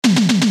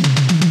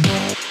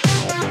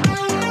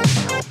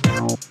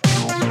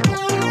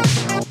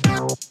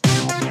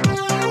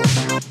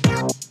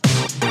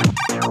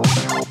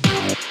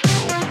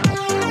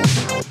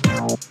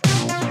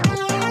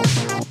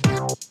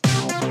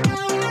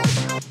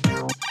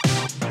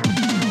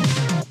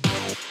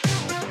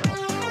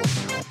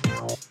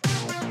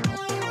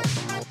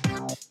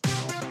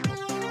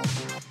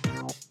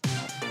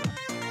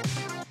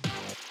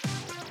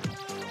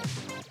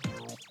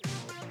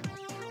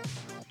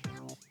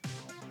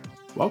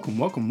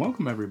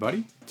Welcome,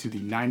 everybody, to the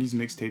 90s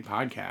Mixtape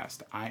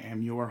Podcast. I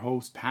am your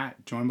host,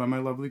 Pat, joined by my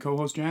lovely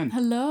co-host, Jen.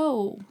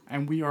 Hello.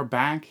 And we are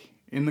back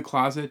in the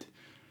closet,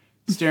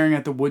 staring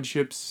at the wood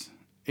chips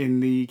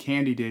in the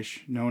candy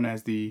dish known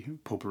as the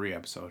Potpourri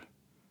episode,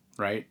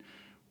 right?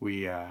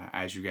 We,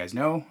 as you guys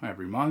know,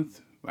 every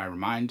month, I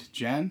remind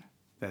Jen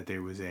that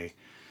there was a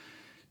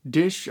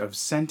dish of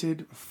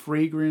scented,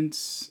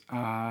 fragrance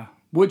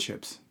wood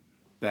chips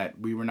that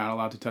we were not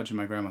allowed to touch in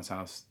my grandma's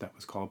house that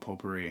was called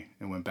Potpourri.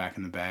 It went back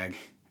in the bag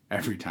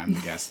every time the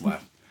guests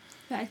left.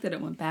 The fact that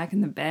it went back in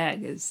the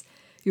bag is,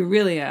 you're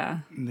really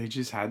They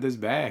just had this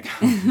bag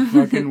of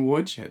fucking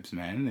wood chips,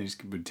 man. They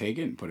just would take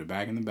it and put it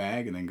back in the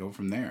bag and then go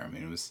from there. I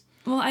mean, it was...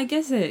 Well, I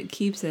guess it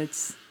keeps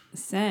its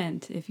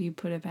scent if you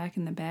put it back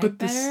in the bag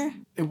better.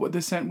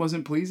 The scent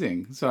wasn't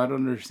pleasing, so I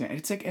don't understand.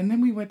 It's like, and then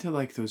we went to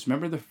like those,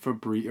 remember the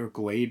Febreze or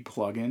Glade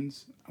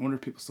plugins? I wonder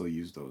if people still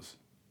use those.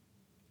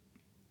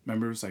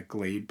 Remember, it was like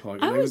Glade plug.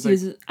 I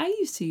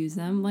used to use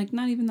them, like,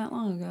 not even that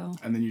long ago.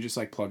 And then you just,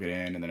 like, plug it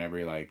in, and then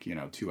every,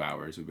 2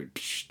 hours, it would,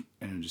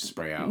 and it would just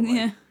spray out,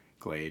 like,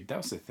 Glade. That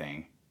was the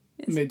thing.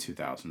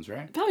 Mid-2000s,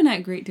 right? Probably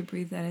not great to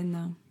breathe that in,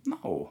 though.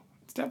 No,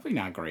 it's definitely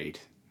not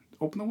great.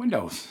 Open the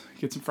windows.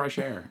 Get some fresh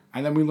air.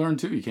 And then we learned,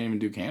 too, you can't even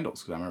do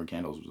candles, because I remember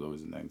candles was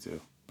always a thing,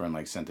 too. Burn,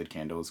 like, scented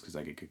candles, because,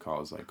 like, it could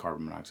cause, like,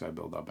 carbon monoxide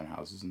buildup in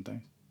houses and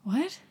things.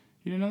 What?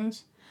 You didn't know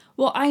this?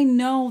 Well, I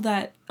know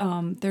that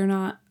they're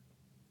not...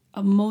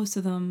 most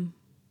of them...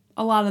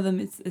 A lot of them,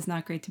 it's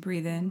not great to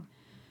breathe in.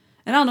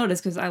 And I'll notice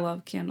because I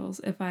love candles.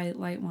 If I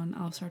light one,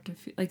 I'll start to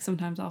feel... Like,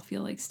 sometimes I'll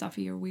feel, like,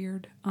 stuffy or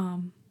weird.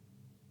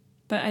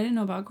 But I didn't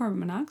know about carbon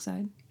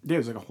monoxide. Yeah, it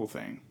was like a whole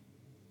thing.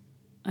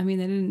 I mean,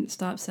 they didn't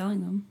stop selling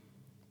them.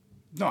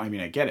 No, I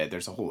mean, I get it.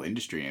 There's a whole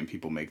industry and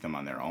people make them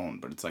on their own.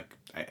 But it's like...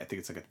 I think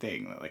it's like a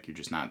thing. That, like, you're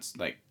just not...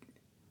 Like...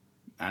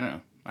 I don't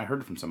know. I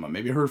heard it from someone.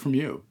 Maybe I heard it from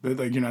you. But,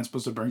 like, you're not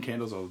supposed to burn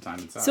candles all the time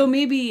inside. So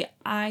maybe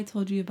I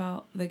told you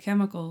about the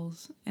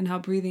chemicals and how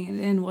breathing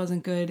it in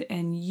wasn't good,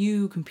 and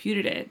you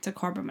computed it to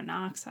carbon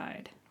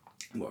monoxide.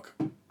 Look,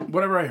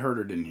 whatever I heard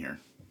or didn't hear.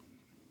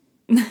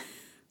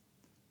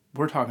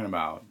 We're talking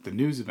about the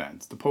news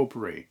events, the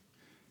potpourri,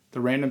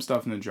 the random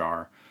stuff in the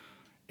jar,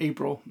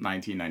 April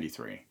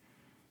 1993.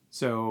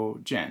 So,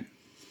 Jen,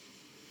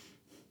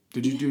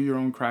 did you do your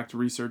own cracked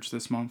research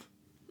this month?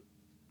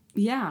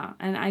 Yeah,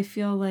 and I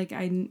feel like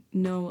I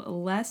know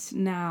less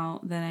now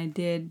than I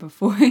did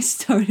before I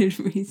started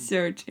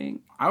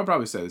researching. I would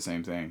probably say the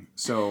same thing.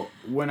 So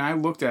when I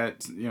looked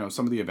at,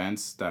 some of the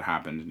events that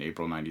happened in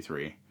April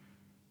 93,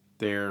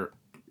 there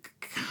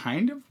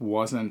kind of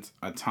wasn't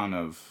a ton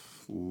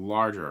of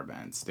larger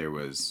events. There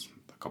was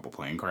a couple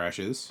plane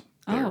crashes.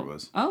 Yeah.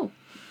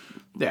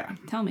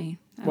 Tell me.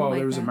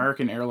 There was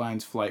American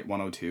Airlines Flight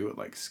 102. It,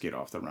 like, skid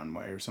off the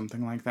runway or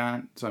something like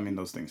that. So, I mean,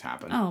 those things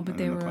happened. Oh, but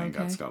the plane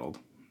got scuttled.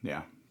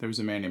 Yeah. There was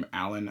a man named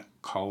Alan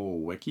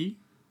Kulwicki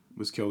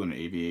was killed in an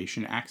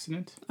aviation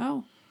accident.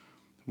 Oh.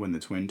 When the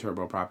twin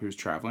turboprop he was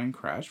traveling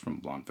crashed from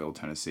Blounteville,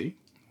 Tennessee.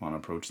 On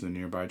approach to the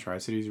nearby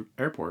Tri-Cities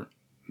airport,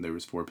 there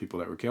was 4 people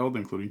that were killed,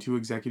 including 2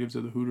 executives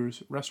of the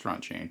Hooters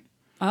restaurant chain.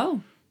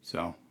 Oh.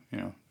 So,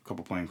 a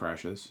couple plane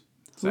crashes.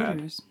 Sad.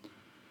 Hooters.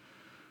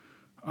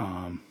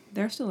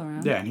 They're still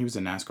around. Yeah, and he was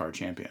a NASCAR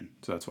champion,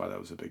 so that's why that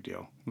was a big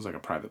deal. It was like a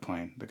private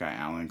plane. The guy,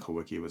 Alan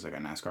Kulwicki, was like a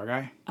NASCAR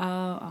guy.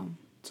 Oh.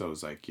 So it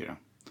was like,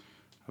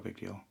 a big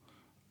deal.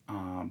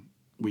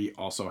 We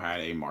also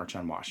had a march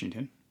on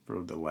Washington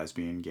for the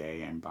lesbian,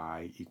 gay, and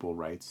bi equal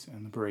rights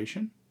and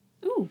liberation.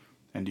 Ooh.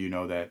 And do you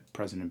know that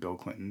President Bill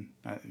Clinton,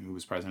 who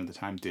was president at the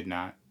time, did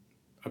not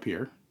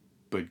appear,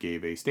 but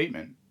gave a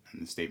statement.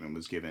 And the statement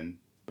was given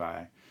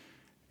by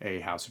a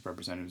House of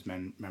Representatives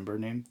member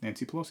named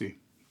Nancy Pelosi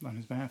on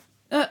his behalf.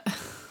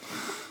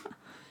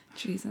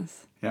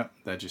 Jesus. Yep,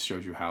 that just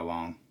shows you how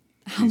long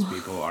these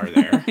people are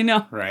there. I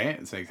know. Right?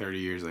 It's like 30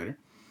 years later.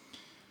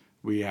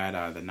 We had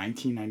the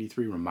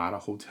 1993 Ramada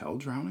Hotel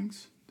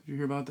drownings. Did you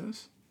hear about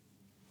this?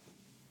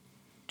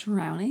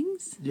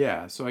 Drownings?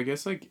 Yeah, so I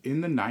guess like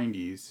in the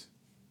 90s,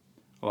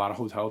 a lot of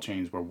hotel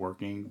chains were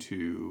working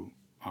to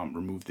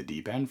remove the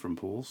deep end from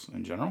pools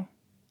in general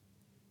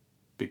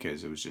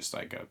because it was just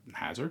like a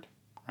hazard,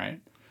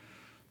 right?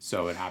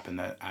 So it happened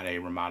that at a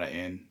Ramada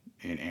Inn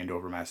in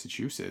Andover,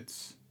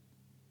 Massachusetts,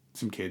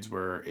 some kids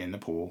were in the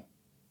pool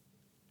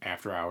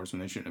after hours when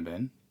they shouldn't have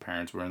been.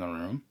 Parents were in the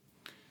room.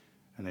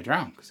 And they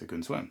drowned because they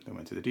couldn't swim. They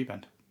went to the deep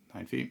end,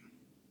 9 feet.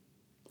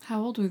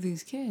 How old were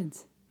these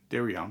kids? They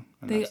were young.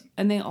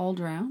 And they all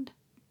drowned?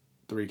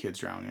 3 kids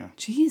drowned, yeah.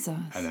 Jesus.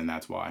 And then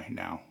that's why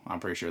now, I'm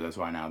pretty sure that's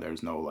why now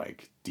there's no,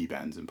 like, deep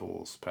ends in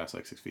pools past,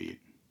 like, 6 feet.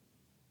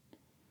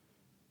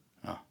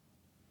 Oh.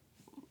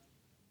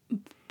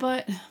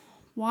 But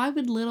why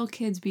would little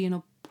kids be in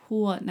a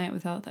pool at night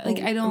without that?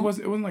 Like, I don't... It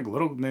wasn't like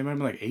little, they might have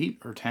been like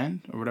 8 or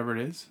 10 or whatever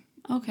it is.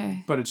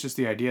 Okay. But it's just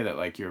the idea that,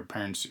 like, your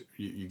parents,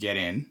 you get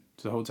in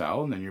to the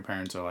hotel, and then your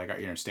parents are, like,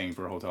 staying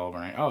for a hotel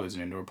overnight. Oh, there's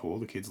an indoor pool.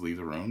 The kids leave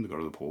the room to go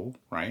to the pool,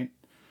 right?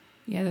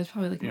 Yeah, there's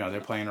probably like... You know, they're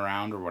playing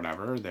around or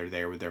whatever. They're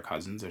there with their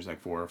cousins. There's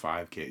like 4 or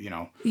 5 kids, you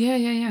know.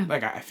 Yeah.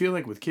 Like, I feel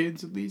like with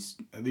kids, at least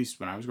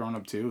when I was growing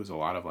up, too, it was a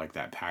lot of, like,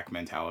 that pack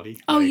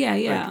mentality. Oh, like,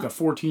 yeah. Like, the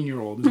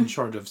 14-year-old is in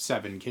charge of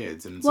 7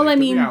 kids. And it's Well, like, I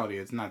mean... reality,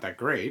 it's not that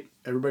great.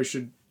 Everybody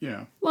should, you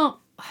know. Well,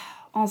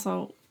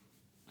 also,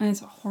 and it's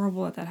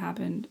horrible that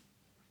happened.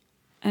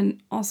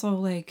 And also,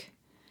 like,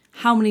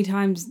 how many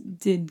times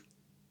did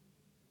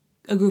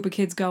a group of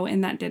kids go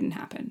and that didn't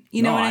happen?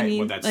 You know what I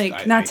mean? Well,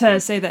 like, not to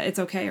say that it's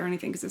okay or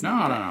anything, because it's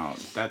not. No.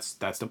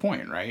 That's the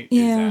point, right?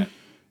 Yeah. Is that,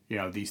 you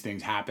know, these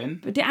things happen.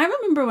 But I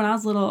remember when I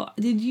was little,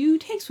 did you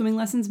take swimming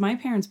lessons? My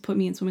parents put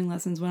me in swimming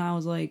lessons when I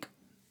was, like,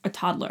 a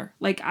toddler.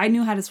 Like, I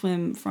knew how to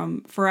swim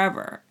from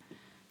forever.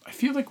 I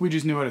feel like we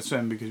just knew how to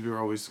swim because we were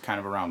always kind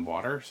of around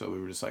water, so we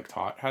were just, like,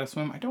 taught how to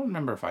swim. I don't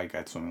remember if I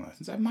got swimming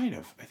lessons. I might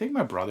have. I think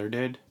my brother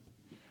did.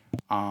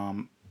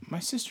 My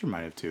sister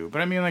might have too.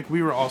 But I mean, like,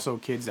 we were also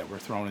kids that were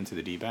thrown into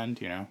the deep end,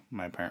 you know,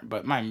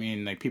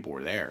 like, people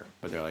were there,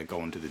 but they're, like,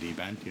 going to the deep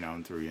end, you know,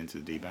 and threw you into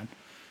the deep end.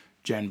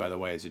 Jen, by the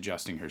way, is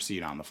adjusting her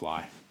seat on the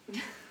fly.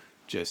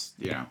 Just,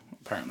 you know,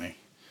 apparently.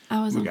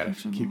 We gotta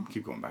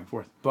keep going back and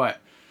forth. But,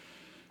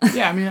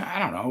 yeah, I mean, I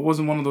don't know. It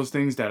wasn't one of those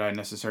things that I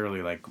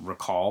necessarily, like,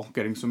 recall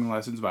getting swimming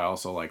lessons, but I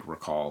also, like,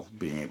 recall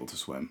being able to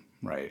swim,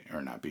 right?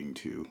 Or not being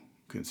too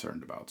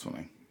concerned about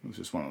swimming. It was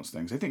just one of those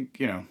things. I think,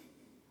 you know,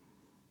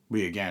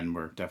 we, again,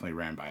 were definitely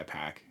ran by a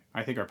pack.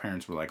 I think our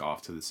parents were, like,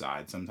 off to the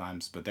side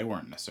sometimes, but they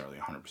weren't necessarily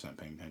 100%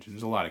 paying attention.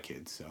 There's a lot of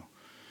kids, so.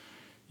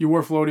 You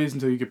wore floaties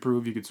until you could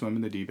prove you could swim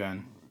in the deep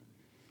end.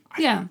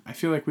 Yeah. I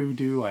feel like we would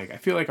do, like, I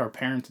feel like our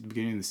parents at the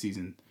beginning of the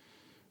season,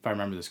 if I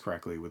remember this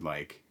correctly, would,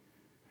 like,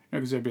 you know,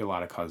 because there'd be a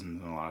lot of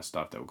cousins and a lot of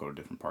stuff that would go to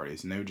different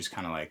parties, and they would just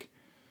kind of, like,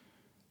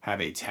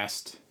 have a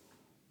test,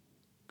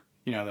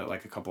 you know, that,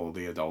 like, a couple of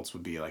the adults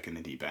would be, like, in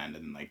the deep end,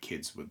 and, like,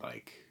 kids would,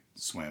 like,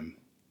 swim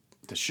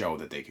to show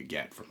that they could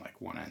get from, like,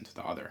 one end to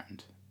the other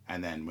end.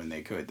 And then when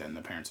they could, then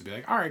the parents would be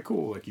like, all right,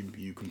 cool, like,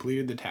 you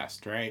completed the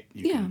test, right?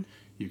 You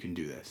can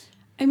do this.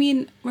 I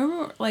mean,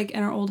 remember, like,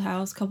 in our old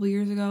house a couple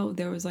years ago,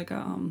 there was, like,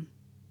 I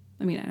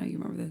mean, I know you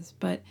remember this,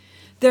 but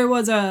there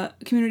was a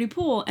community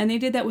pool, and they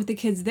did that with the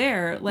kids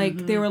there.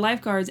 Like, they were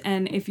lifeguards,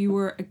 and if you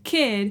were a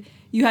kid,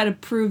 you had to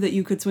prove that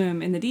you could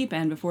swim in the deep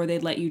end before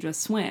they'd let you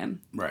just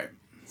swim. Right.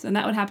 So, and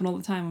that would happen all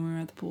the time when we were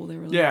at the pool. They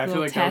were, like, I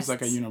feel like tests. that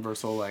was, like, a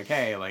universal, like,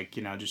 hey, like,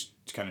 you know, just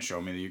kind of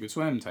show me that you could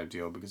swim type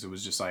deal, because it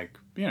was just like,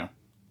 you know,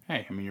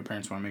 hey, I mean, your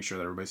parents want to make sure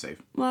that everybody's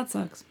safe. Well, that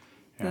sucks.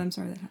 Yeah. I'm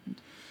sorry that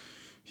happened.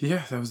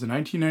 Yeah, that was the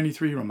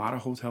 1993 Ramada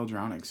Hotel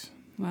drownings.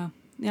 Wow.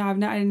 Yeah, I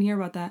didn't hear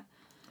about that.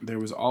 There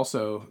was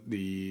also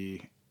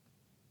the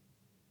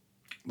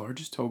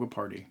largest toga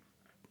party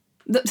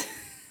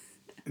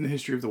in the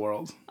history of the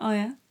world. Oh,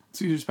 yeah?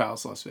 Caesar's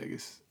Palace, Las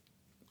Vegas.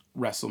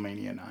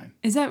 WrestleMania 9.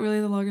 Is that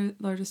really the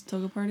largest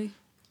toga party?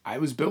 I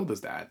was billed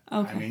as that.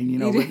 Okay. I mean, you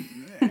know,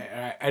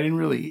 I didn't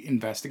really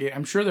investigate.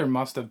 I'm sure there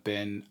must have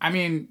been. I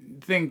mean,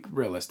 think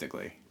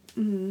realistically.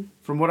 Mm-hmm.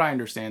 From what I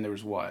understand, there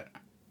was what?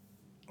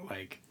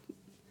 Like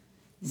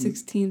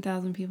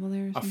 16,000 people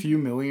there? A few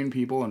million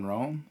people in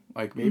Rome?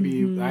 Like,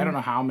 maybe, I don't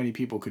know how many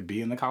people could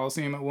be in the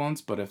Colosseum at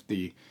once, but if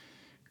the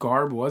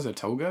garb was a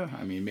toga,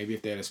 I mean, maybe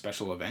if they had a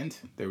special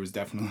event, there was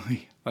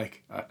definitely,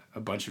 like,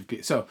 a bunch of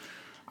people. So,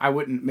 I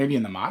wouldn't, maybe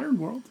in the modern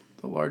world,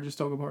 the largest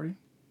toga party.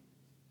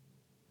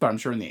 But I'm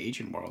sure in the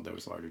ancient world, there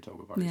was larger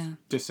toga parties. Yeah.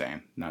 Just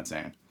saying, not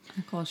saying.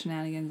 I call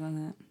shenanigans on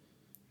that.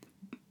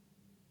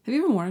 Have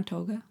you ever worn a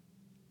toga?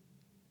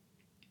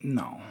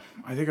 No.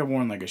 I think I've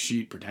worn, like, a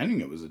sheet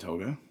pretending it was a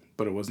toga,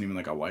 but it wasn't even,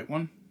 like, a white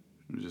one.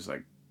 It was just,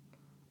 like...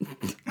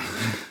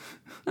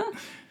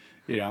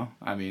 You know?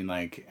 I mean,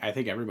 like, I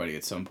think everybody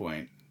at some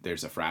point,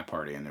 there's a frat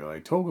party, and they're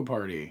like, toga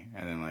party.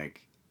 And then,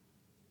 like,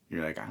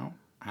 you're like, I don't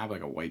have,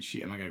 like, a white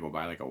sheet. I'm not going to go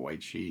buy, like, a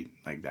white sheet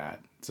like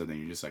that. So then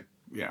you're just, like,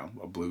 you know,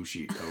 a blue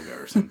sheet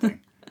toga or something.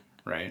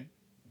 Right?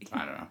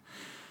 I don't know.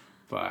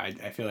 But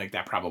I feel like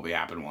that probably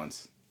happened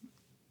once.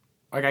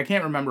 Like, I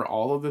can't remember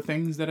all of the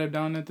things that I've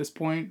done at this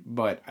point,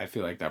 but I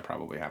feel like that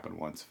probably happened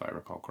once, if I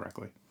recall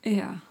correctly.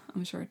 Yeah,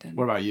 I'm sure it did.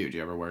 What about you? Do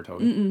you ever wear a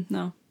toga?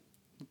 No.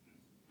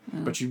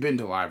 But you've been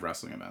to live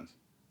wrestling events.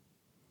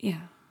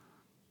 Yeah.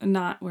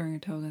 Not wearing a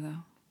toga,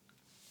 though.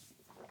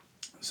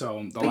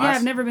 So,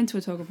 I've never been to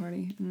a toga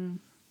party.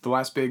 The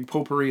last big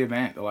Potpourri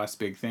event, the last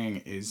big thing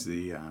is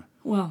the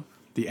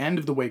end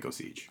of the Waco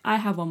Siege. I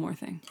have one more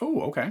thing.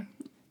 Oh, okay.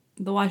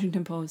 The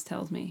Washington Post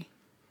tells me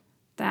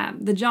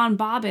that the John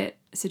Bobbitt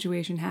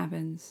situation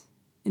happens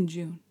in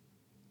June.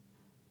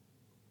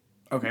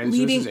 Okay, so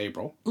this is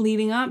April.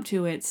 Leading up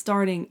to it,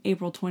 starting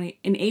April.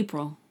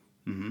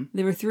 Mm-hmm.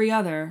 There were 3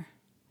 other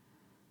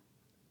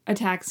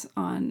attacks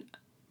on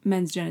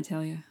men's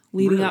genitalia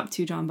leading up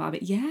to John Bobbitt.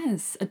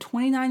 Yes, a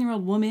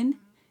 29-year-old woman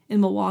in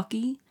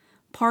Milwaukee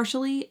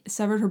partially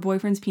severed her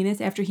boyfriend's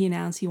penis after he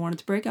announced he wanted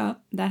to break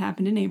up. That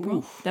happened in April.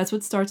 Oof. That's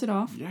what starts it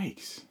off.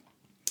 Yikes.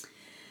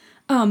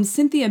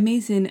 Cynthia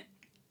Mason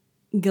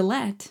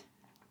Gillette,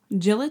 I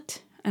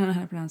don't know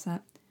how to pronounce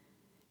that.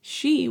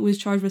 She was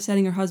charged with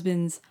setting her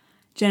husband's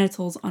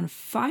genitals on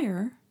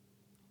fire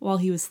while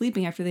he was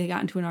sleeping after they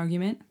got into an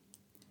argument.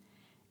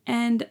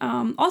 And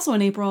also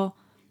in April,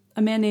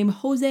 a man named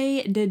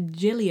Jose De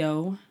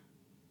Gilio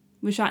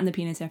was shot in the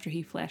penis after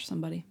he flashed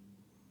somebody.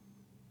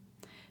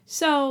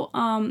 So,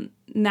 and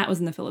that was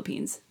in the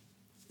Philippines.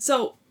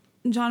 So,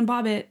 John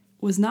Bobbitt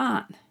was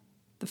not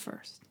the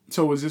first.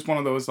 So was this one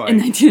of those, like... In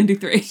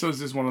 1993. So is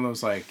this one of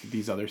those, like,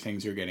 these other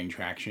things are getting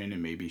traction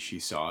and maybe she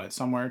saw it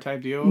somewhere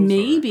type deals?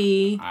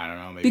 Maybe. Or, I don't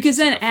know. Maybe because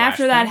then like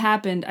after that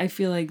happened, I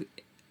feel like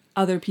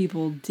other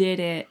people did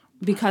it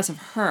because of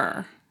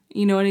her.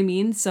 You know what I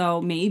mean? So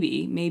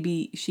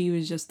maybe she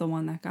was just the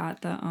one that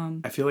got the...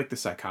 I feel like the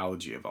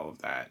psychology of all of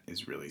that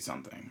is really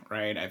something,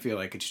 right? I feel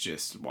like it's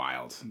just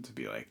wild to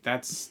be like,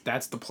 that's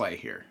the play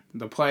here.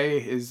 The play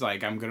is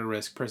like, I'm going to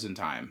risk prison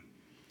time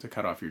to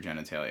cut off your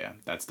genitalia.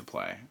 That's the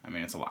play. I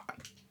mean, it's a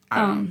lot. I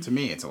don't know. To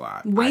me, it's a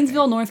lot.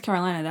 Waynesville, North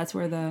Carolina. That's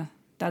where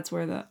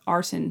the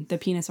arson, the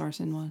penis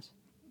arson was.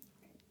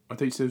 I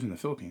thought you said it was in the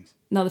Philippines.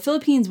 No, the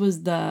Philippines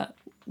was the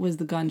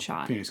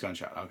gunshot. Penis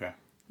gunshot. Okay.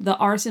 The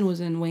arson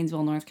was in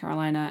Waynesville, North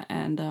Carolina,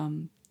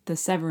 and the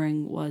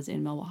severing was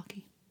in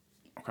Milwaukee.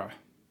 Okay.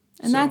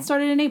 And that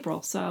started in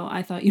April, so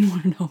I thought you'd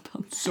want to know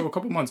about that. So a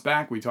couple months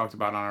back, we talked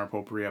about on our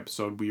Potpourri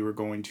episode, we were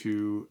going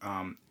to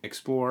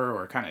explore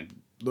or kind of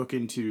look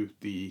into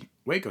the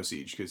Waco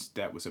Siege, because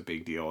that was a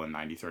big deal in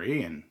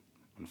 93, and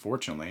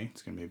unfortunately,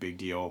 it's going to be a big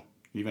deal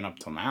even up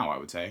till now, I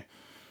would say.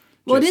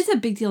 Well, it is a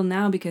big deal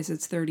now because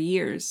it's 30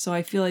 years, so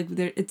I feel like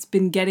it's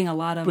been getting a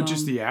lot of... But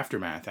just the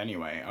aftermath,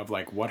 anyway, of,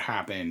 like, what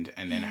happened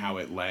and then how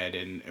it led,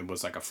 and it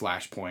was, like, a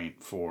flashpoint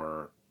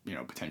for, you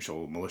know,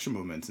 potential militia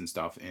movements and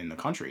stuff in the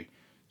country.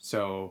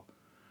 So...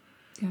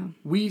 Yeah.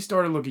 We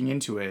started looking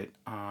into it.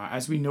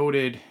 As we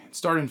noted, it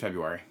started in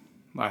February,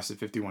 lasted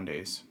 51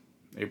 days.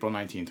 April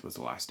 19th was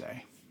the last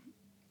day.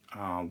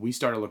 We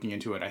started looking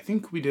into it. I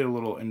think we did a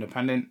little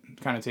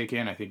independent kind of take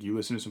in. I think you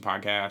listened to some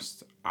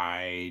podcasts.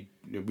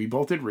 We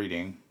both did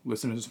reading,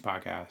 listened to some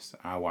podcasts.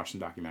 I watched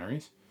some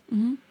documentaries.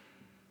 Mm-hmm.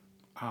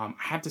 I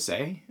have to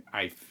say,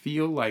 I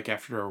feel like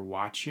after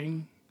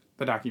watching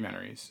the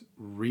documentaries,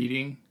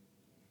 reading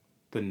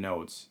the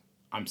notes,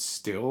 I'm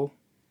still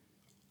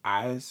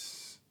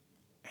as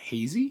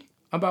hazy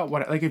about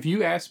what... Like, if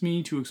you asked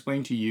me to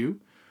explain to you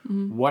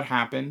what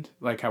happened,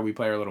 like how we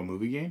play our little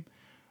movie game,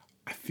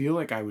 I feel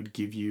like I would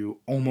give you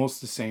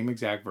almost the same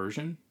exact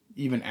version,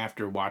 even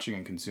after watching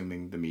and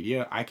consuming the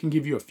media. I can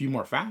give you a few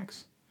more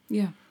facts.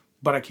 Yeah.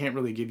 But I can't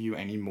really give you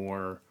any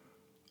more,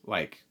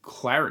 like,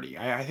 clarity.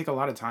 I think a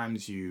lot of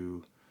times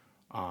you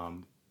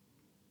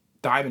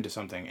dive into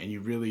something and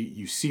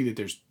you see that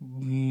there's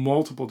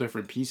multiple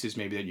different pieces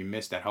maybe that you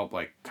missed that help,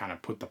 like, kind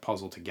of put the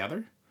puzzle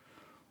together.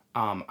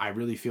 I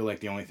really feel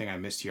like the only thing I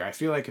missed here, I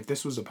feel like if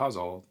this was a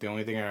puzzle, the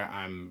only thing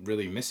I'm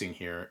really missing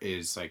here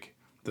is, like,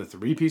 the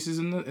 3 pieces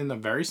in the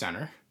very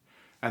center,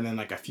 and then,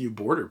 like, a few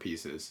border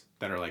pieces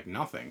that are, like,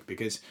 nothing.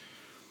 Because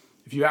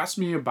if you asked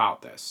me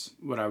about this,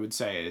 what I would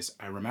say is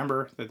I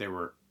remember that there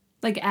were...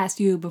 Like, asked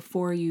you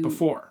before,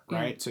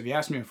 right? So if you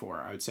asked me before,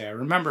 I would say I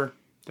remember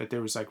that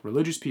there was, like,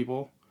 religious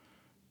people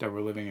that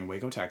were living in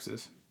Waco,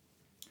 Texas,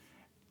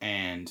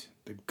 and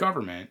the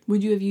government...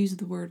 Would you have used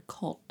the word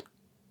cult?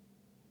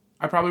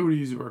 I probably would have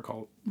used the word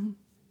cult. Mm-hmm.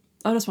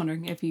 I was just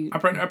wondering if you... I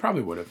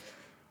probably would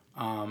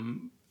have.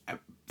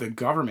 The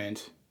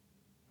government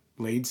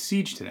laid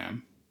siege to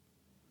them.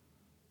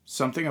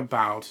 Something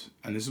about...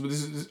 And this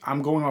is...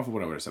 I'm going off of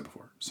what I would have said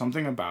before.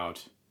 Something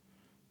about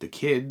the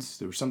kids.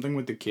 There was something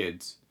with the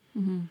kids.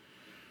 Mm-hmm.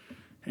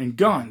 And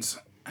guns.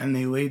 And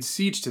they laid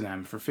siege to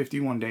them for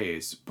 51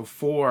 days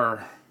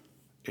before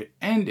it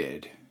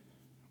ended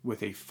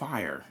with a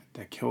fire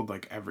that killed,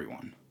 like,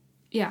 everyone.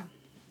 Yeah.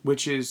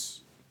 Which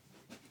is...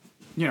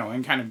 You know,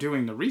 and kind of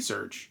doing the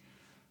research,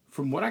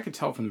 from what I could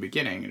tell from the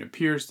beginning, it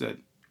appears that,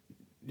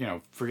 you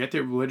know, forget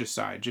the religious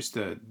side, just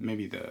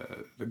maybe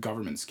the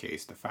government's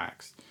case, the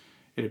facts.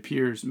 It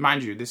appears,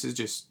 mind you, this is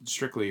just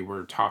strictly,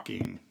 we're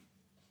talking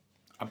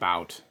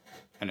about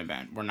an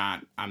event.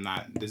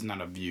 This is not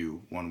a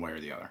view one way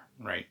or the other,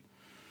 right?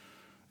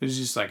 This is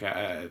just like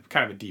a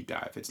kind of a deep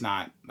dive. It's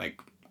not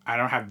like, I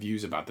don't have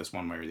views about this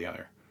one way or the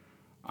other.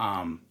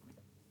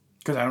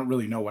 Because I don't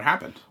really know what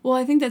happened. Well,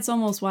 I think that's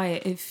almost why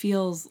it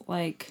feels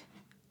like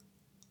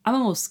I'm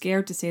almost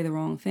scared to say the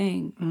wrong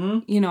thing. Mm-hmm.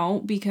 You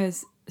know,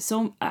 because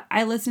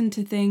I listened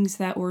to things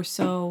that were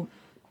so,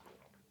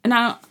 and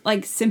I don't,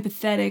 like,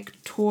 sympathetic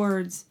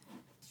towards,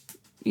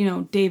 you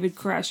know, David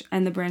Koresh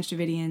and the Branch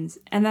Davidians.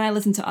 And then I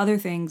listened to other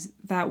things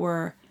that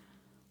were,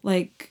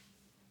 like,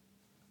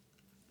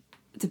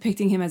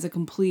 depicting him as a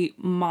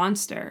complete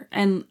monster.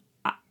 And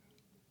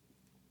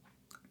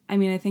I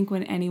mean, I think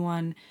when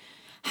anyone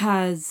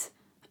has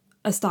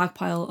a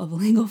stockpile of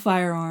illegal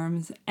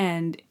firearms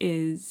and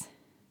is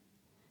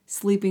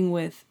sleeping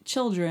with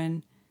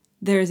children,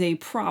 there's a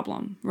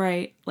problem,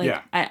 right? Like,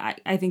 yeah.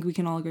 I think we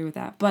can all agree with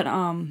that. But,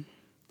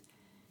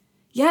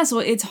 yeah, so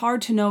it's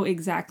hard to know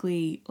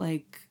exactly,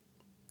 like,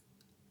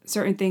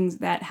 certain things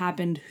that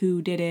happened,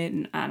 who did it,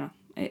 and I don't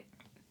know.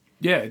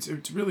 Yeah,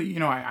 it's really, you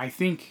know, I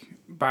think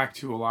back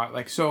to a lot,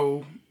 like,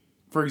 so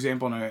for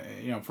example,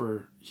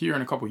 for here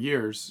in a couple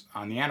years,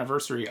 on the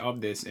anniversary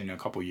of this in a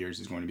couple years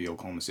is going to be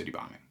Oklahoma City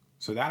bombing.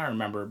 So that I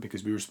remember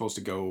because we were supposed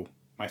to go.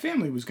 My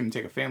family was going to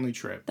take a family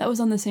trip. That was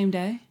on the same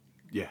day?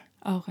 Yeah.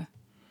 Oh, okay.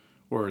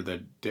 Or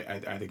the day,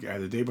 I think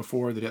the day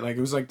before, the day, like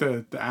it was like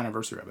the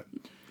anniversary of it.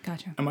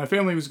 Gotcha. And my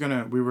family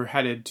we were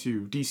headed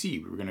to D.C.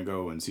 We were going to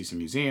go and see some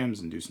museums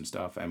and do some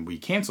stuff. And we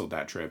canceled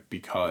that trip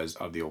because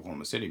of the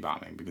Oklahoma City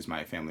bombing, because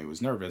my family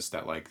was nervous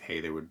that, like, hey,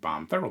 they would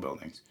bomb federal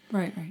buildings.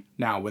 Right, right.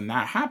 Now, when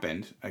that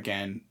happened,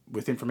 again,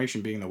 with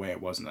information being the way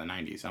it was in the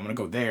 90s, I'm going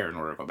to go there in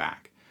order to go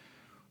back.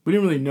 We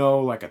didn't really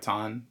know, like, a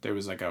ton. There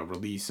was, like, a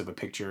release of a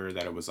picture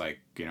that it was, like,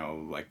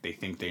 like they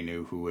think they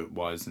knew who it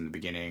was in the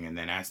beginning. And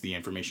then as the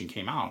information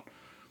came out,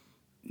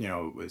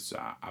 it was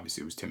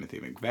obviously it was Timothy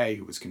McVeigh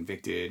who was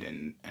convicted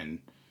and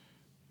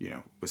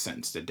was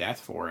sentenced to death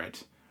for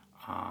it.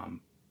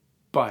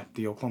 But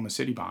the Oklahoma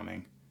City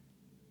bombing,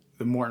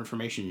 the more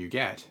information you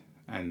get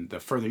and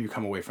the further you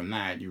come away from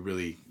that,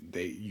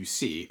 you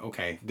see,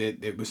 okay,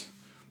 it was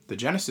the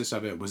genesis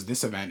of it was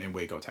this event in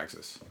Waco,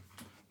 Texas.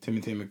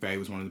 Timothy McVeigh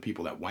was one of the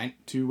people that went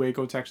to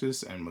Waco,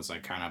 Texas and was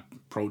like kind of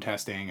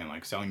protesting and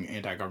like selling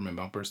anti-government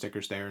bumper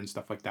stickers there and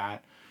stuff like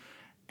that.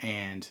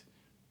 And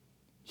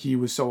he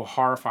was so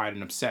horrified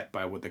and upset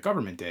by what the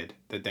government did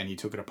that then he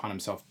took it upon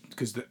himself,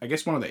 because I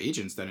guess one of the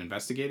agents that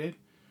investigated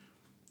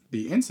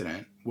the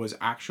incident was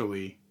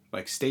actually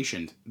like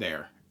stationed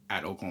there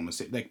at Oklahoma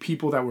City. Like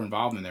people that were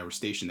involved in there were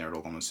stationed there at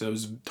Oklahoma City. So it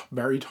was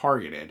very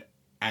targeted,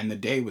 and the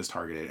day was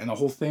targeted, and the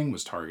whole thing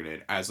was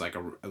targeted as like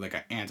an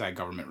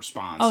anti-government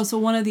response. Oh, so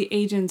one of the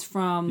agents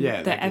from the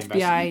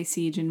FBI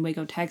siege in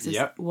Waco, Texas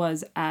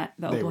was at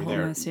the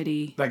Oklahoma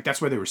City. Like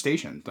that's where they were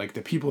stationed. Like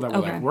the people that were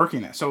like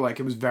working there. So like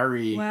it was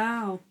very...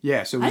 Wow.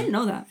 Yeah. So I didn't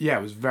know that. Yeah,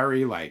 it was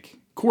very like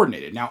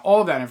coordinated. Now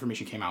all of that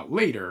information came out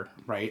later,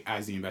 right?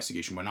 As the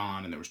investigation went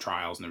on and there was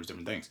trials and there was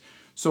different things.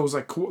 So it was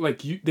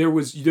like there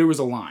was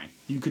a line.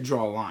 You could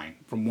draw a line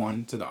from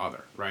one to the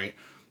other, right?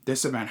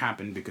 This event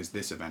happened because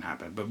this event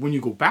happened. But when you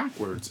go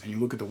backwards and you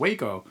look at the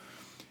Waco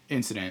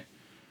incident,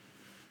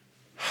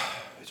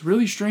 it's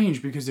really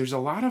strange because there's a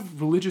lot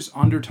of religious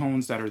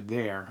undertones that are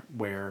there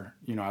where,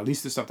 at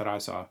least the stuff that I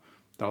saw,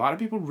 that a lot of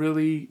people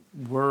really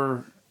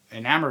were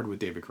enamored with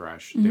David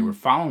Koresh. Mm-hmm. They were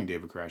following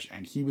David Koresh,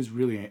 and he was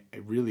really,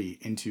 really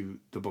into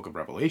the book of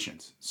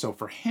Revelations. So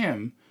for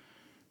him,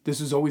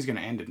 this was always going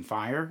to end in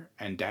fire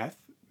and death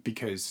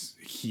because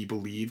he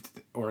believed,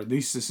 or at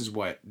least this is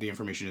what the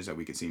information is that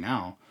we can see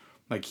now,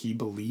 like he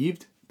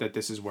believed that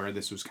this is where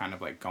this was kind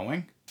of like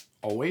going,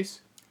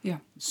 always. Yeah.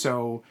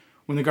 So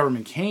when the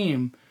government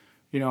came,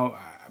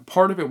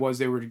 part of it was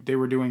they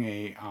were doing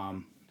a,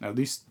 at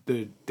least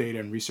the data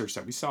and research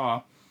that we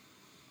saw,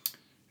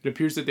 it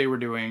appears that they were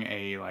doing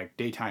a like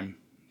daytime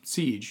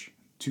siege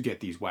to get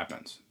these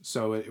weapons.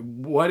 So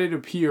what it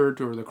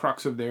appeared, or the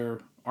crux of their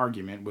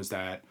argument, was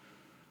that,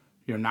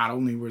 not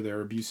only were there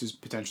abuses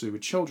potentially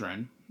with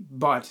children,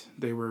 but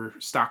they were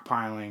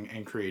stockpiling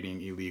and creating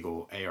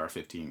illegal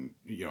AR-15,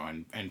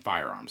 and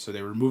firearms. So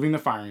they were removing the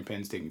firing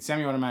pins, taking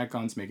semi-automatic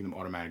guns, making them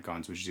automatic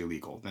guns, which is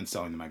illegal, then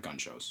selling them at gun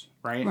shows,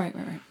 right? Right.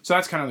 So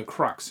that's kind of the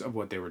crux of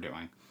what they were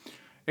doing.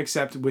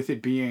 Except with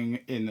it being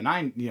in the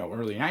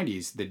early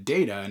 90s, the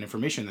data and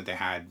information that they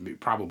had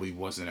probably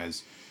wasn't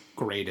as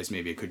great as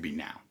maybe it could be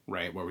now,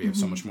 right? Where we have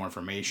so much more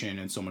information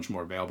and so much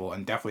more available,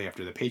 and definitely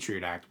after the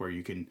Patriot Act, where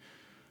you can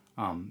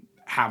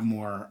have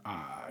more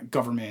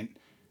government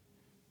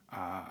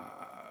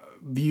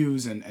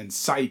views and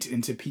sight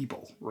into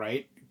people,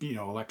 right?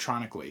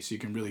 Electronically, so you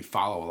can really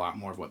follow a lot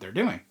more of what they're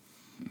doing.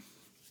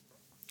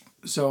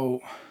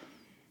 So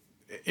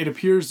it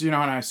appears, and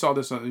I saw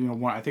this,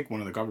 I think one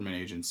of the government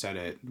agents said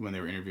it when they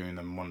were interviewing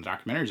them in one of the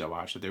documentaries I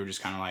watched, that they were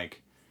just kind of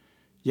like,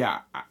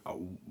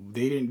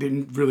 they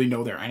didn't really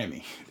know their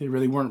enemy. They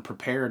really weren't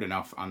prepared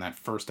enough on that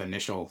first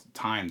initial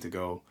time to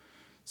go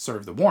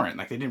serve the warrant.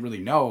 Like they didn't really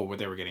know what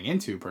they were getting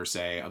into per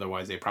se.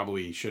 Otherwise, they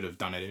probably should have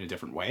done it in a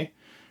different way.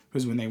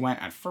 Because when they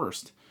went at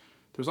first,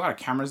 there was a lot of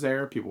cameras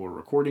there. People were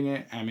recording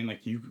it. I mean,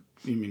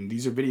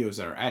 these are videos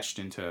that are etched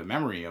into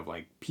memory of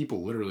like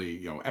people literally,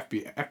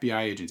 FBI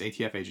agents,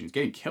 ATF agents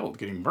getting killed,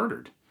 getting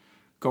murdered,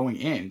 going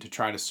in to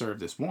try to serve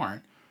this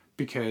warrant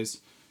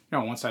because,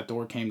 once that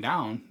door came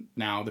down,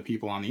 now the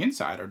people on the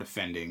inside are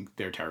defending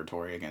their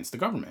territory against the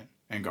government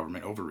and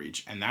government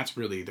overreach. And that's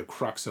really the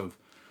crux of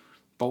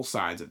both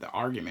sides of the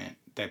argument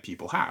that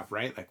people have,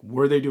 right? Like,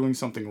 were they doing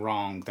something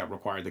wrong that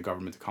required the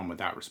government to come with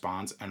that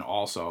response? And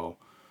also,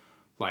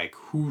 like,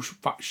 who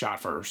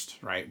shot first,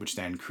 right? Which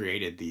then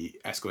created the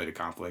escalated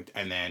conflict.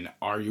 And then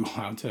are you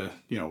allowed to,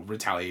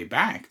 retaliate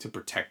back to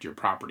protect your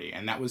property?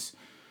 And that was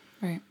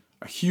a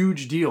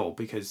huge deal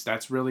because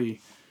that's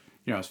really,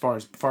 as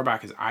far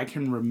back as I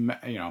can remember,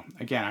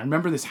 again, I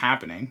remember this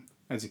happening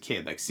as a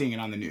kid, like seeing it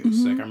on the news.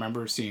 Mm-hmm. Like I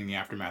remember seeing the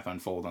aftermath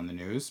unfold on the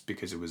news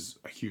because it was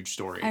a huge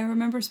story. I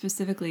remember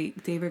specifically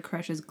David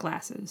Koresh's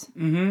glasses.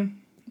 Mm-hmm. And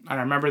I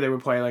remember they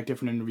would play like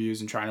different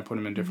interviews and trying to put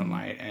him in a different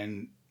light.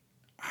 And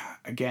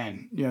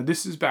again,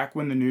 this is back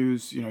when the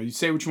news, you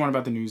say what you want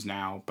about the news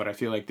now, but I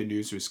feel like the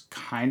news was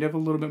kind of a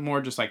little bit more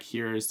just like,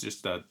 here is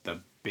just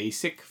the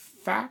basic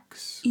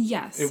facts.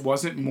 Yes. It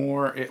wasn't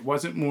more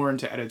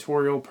into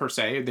editorial per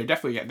se. There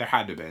had to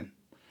have been.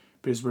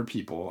 Because we're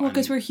people. Well,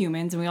 because we're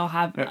humans and we all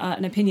have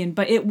an opinion.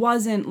 But it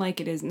wasn't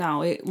like it is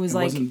now. It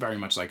wasn't very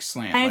much like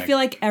slant. I feel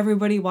like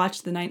everybody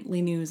watched the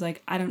nightly news.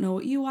 Like, I don't know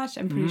what you watched.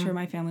 I'm pretty sure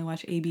my family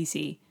watched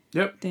ABC.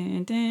 Yep.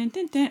 Dun, dun,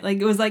 dun, dun. Like,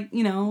 it was like,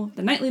 you know,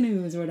 the nightly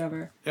news or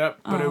whatever. Yep.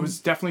 But it was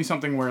definitely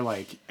something where,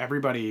 like,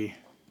 everybody,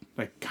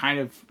 like, kind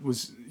of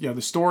was, you know,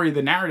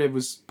 the narrative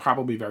was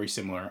probably very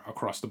similar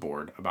across the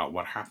board about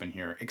what happened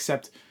here.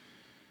 Except,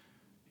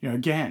 you know,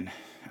 again,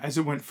 as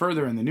it went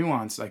further in the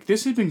nuance, like,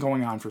 this had been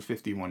going on for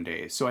 51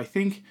 days. So I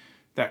think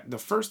that the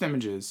first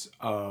images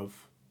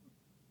of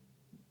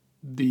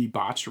the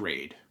botched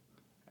raid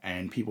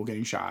and people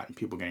getting shot and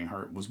people getting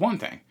hurt was one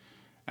thing.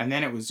 And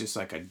then it was just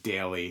like a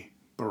daily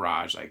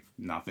barrage, like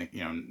nothing,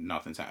 you know,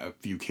 nothing's a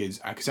few kids.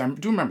 Because I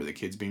do remember the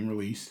kids being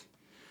released.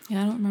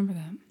 Yeah, I don't remember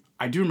that.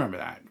 I do remember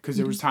that because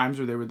there was times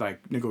where they would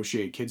like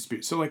negotiate kids.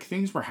 So like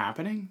things were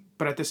happening,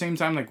 but at the same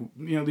time, like,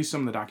 you know, at least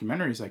some of the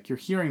documentaries, like you're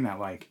hearing that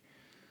like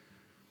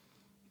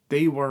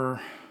they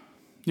were,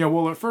 you know,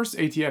 well, at first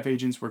ATF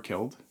agents were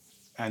killed,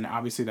 and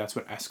obviously that's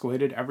what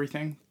escalated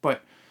everything.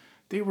 But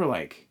they were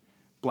like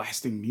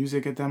blasting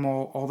music at them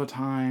all the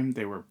time.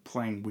 They were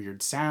playing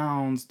weird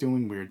sounds,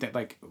 doing weird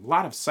like a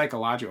lot of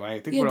psychological.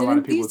 I think what a lot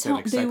of people would say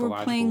like psychological. They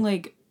were playing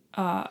like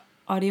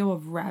audio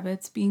of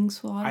rabbits being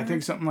slaughtered. I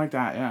think something like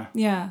that. Yeah.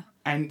 Yeah.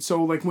 And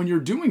so like when you're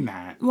doing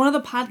that, one of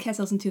the podcasts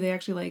I listened to, they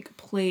actually like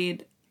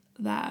played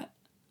that.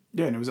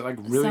 Yeah, and it was at like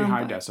really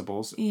high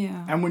decibels.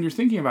 Yeah. And when you're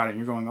thinking about it,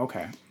 you're going,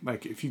 okay,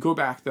 like if you go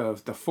back the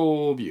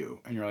full view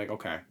and you're like,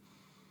 okay,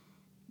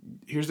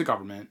 here's the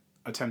government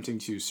attempting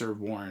to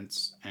serve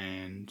warrants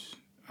and,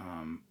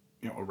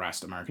 you know,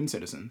 arrest American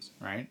citizens,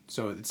 right?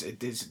 So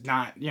it's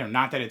not, you know,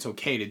 not that it's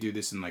okay to do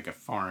this in like a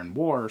foreign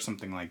war or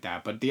something like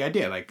that, but the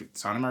idea, like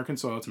it's on American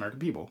soil, it's American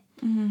people.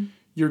 Mm-hmm.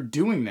 You're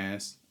doing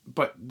this,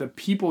 but the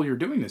people you're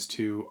doing this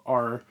to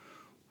are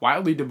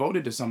wildly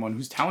devoted to someone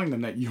who's telling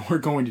them that you're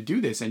going to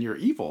do this and you're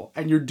evil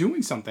and you're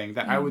doing something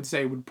that I would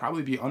say would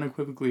probably be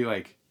unequivocally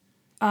like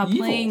evil,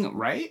 playing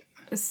right?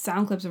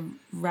 Sound clips of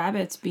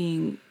rabbits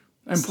being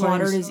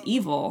slaughtered is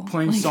evil.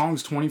 Playing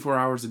songs 24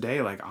 hours a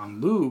day, like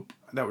on loop,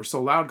 that were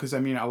so loud. Because I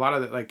mean, a lot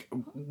of the, like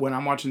when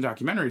I'm watching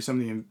documentaries,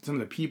 some of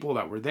the people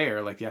that were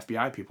there, like the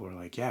FBI people, are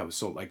like, yeah, it was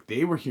so like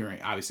they were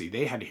hearing. Obviously,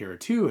 they had to hear it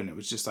too, and it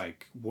was just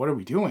like, what are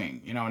we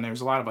doing? You know, and there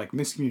was a lot of like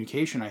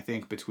miscommunication, I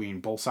think, between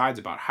both sides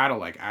about how to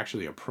like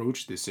actually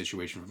approach this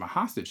situation from a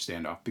hostage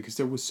standoff because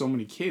there was so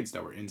many kids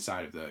that were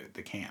inside of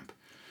the camp.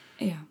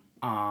 Yeah.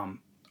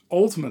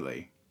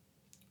 Ultimately,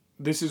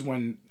 this is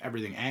when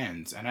everything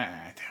ends, and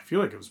I feel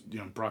like it was, you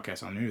know,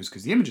 broadcast on the news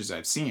because the images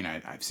I've seen,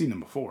 I've seen them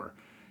before.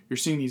 You're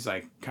seeing these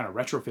like kind of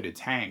retrofitted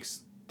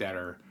tanks that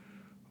are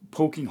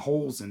poking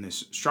holes in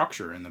this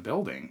structure in the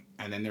building,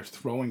 and then they're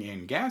throwing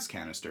in gas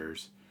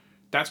canisters.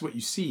 That's what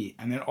you see,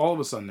 and then all of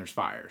a sudden there's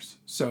fires.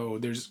 So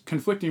there's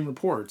conflicting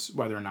reports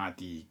whether or not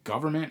the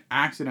government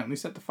accidentally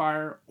set the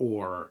fire,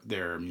 or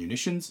their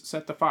munitions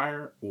set the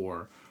fire,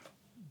 or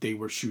they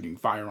were shooting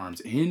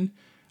firearms in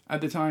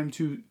at the time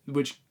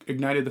which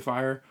ignited the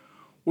fire,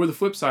 or the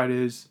flip side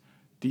is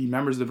the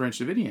members of the Branch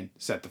Davidian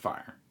set the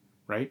fire,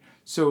 right?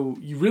 So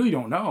you really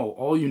don't know.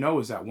 All you know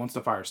is that once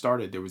the fire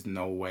started, there was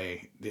no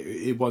way,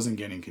 it wasn't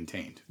getting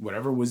contained.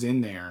 Whatever was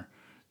in there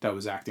that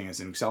was acting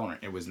as an accelerant,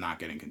 it was not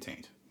getting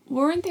contained.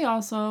 Weren't they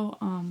also,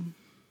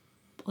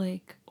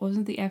 like,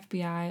 wasn't the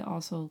FBI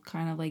also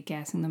kind of like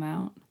gassing them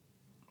out?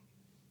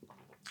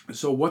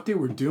 So what they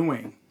were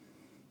doing,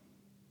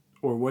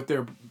 or what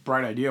their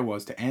bright idea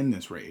was to end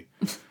this raid,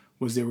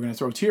 was they were going to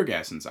throw tear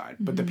gas inside.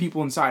 But the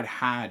people inside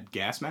had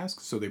gas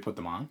masks, so they put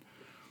them on.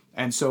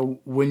 And so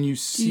when you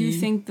see... Do you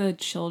think the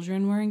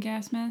children were in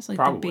gas masks? Like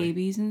probably, the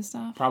babies and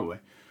stuff? Probably.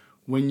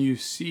 When you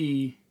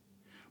see...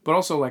 But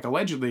also, like,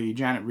 allegedly,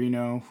 Janet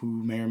Reno, who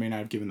may or may not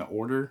have given the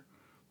order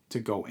to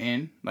go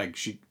in, like,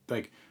 she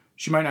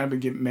might not have been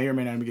given, may or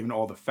may not have been given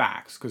all the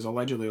facts, because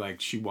allegedly,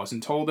 like, she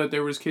wasn't told that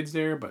there was kids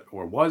there,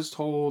 or was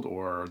told,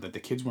 or that the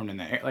kids weren't in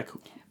the air, like...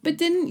 But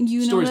didn't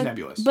you know story's that...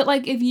 nebulous. But,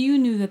 like, if you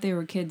knew that there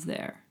were kids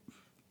there,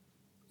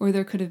 or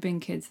there could have been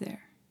kids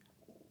there,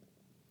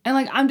 and,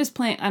 like, I'm just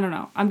playing, I don't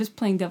know, I'm just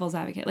playing devil's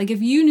advocate. Like,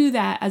 if you knew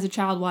that as a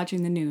child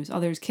watching the news, oh,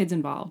 there's kids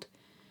involved,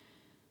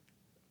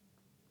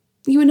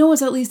 you would know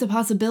it's at least a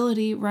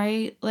possibility,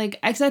 right? Like,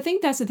 because I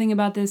think that's the thing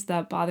about this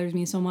that bothers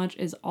me so much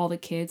is all the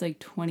kids, like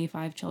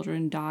 25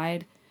 children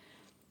died.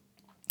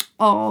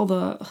 All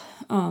the,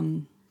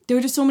 there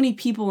were just so many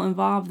people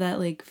involved that,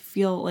 like,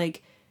 feel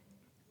like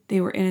they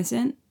were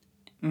innocent.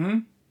 Mm-hmm.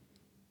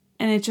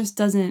 And it just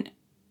doesn't,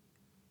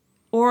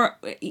 or,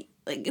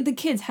 like, the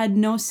kids had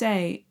no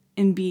say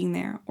in being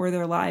there or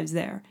their lives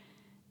there.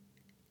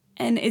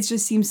 And it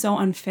just seems so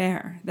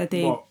unfair that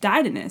they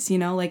died in this, you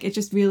know? Like, it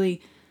just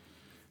really...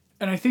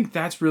 And I think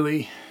that's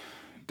really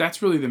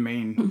the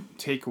main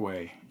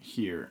takeaway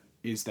here,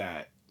 is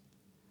that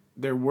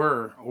there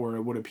were, or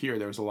it would appear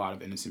there was a lot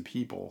of innocent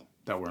people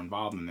that were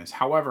involved in this.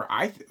 However,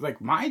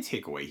 my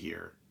takeaway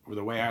here, or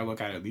the way I look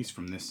at it, at least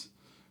from this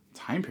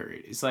time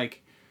period, is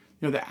like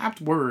the apt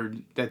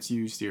word that's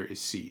used here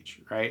is siege,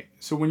 right?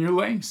 So when you're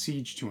laying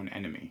siege to an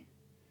enemy,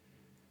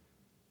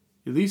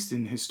 at least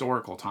in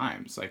historical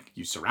times, like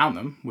you surround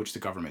them, which the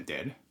government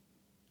did,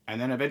 and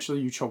then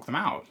eventually you choke them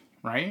out,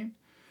 right?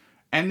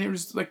 And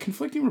there's like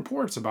conflicting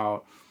reports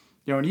about,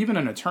 and even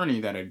an attorney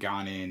that had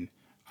gone in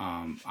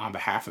on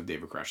behalf of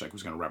David Koresh, like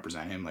was going to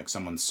represent him, like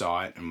someone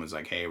saw it and was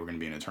like, hey, we're going to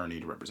be an attorney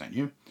to represent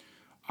you.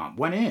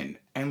 Went in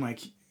and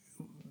like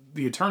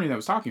the attorney that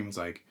was talking was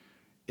like,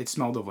 it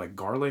smelled of like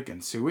garlic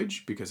and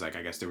sewage because like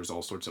I guess there was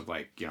all sorts of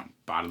like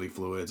bodily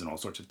fluids and all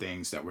sorts of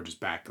things that were just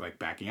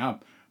backing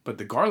up. But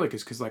the garlic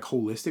is because like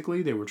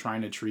holistically they were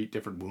trying to treat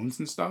different wounds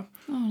and stuff.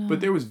 Oh, no.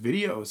 But there was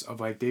videos of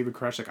like David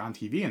Koresh like on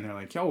TV and they're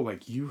like, yo,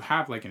 like you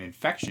have like an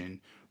infection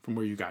from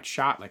where you got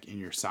shot like in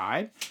your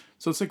side.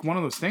 So it's like one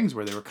of those things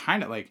where they were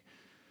kind of like,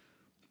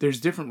 there's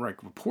different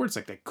like reports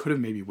like they could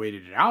have maybe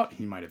waited it out.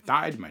 He might have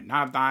died, might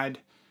not have died.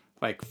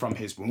 Like from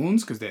his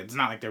wounds, because it's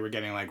not like they were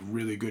getting like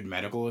really good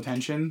medical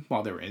attention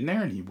while they were in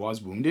there, and he was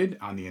wounded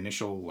on the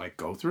initial like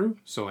go through.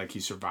 So like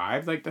he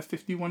survived like the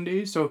 51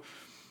 days. So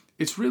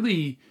it's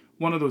really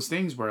one of those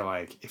things where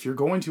like if you're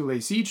going to lay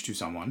siege to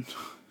someone,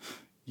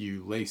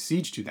 you lay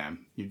siege to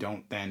them. You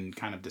don't then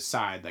kind of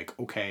decide like,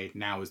 okay,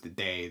 now is the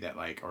day that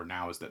like, or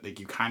now is that like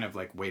you kind of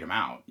like wait them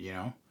out,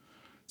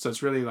 So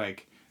it's really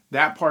like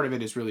that part of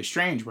it is really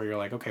strange where you're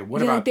like, okay,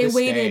 what about this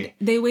day?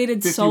 They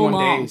waited so long.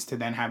 51 days to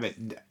then have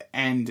it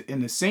end in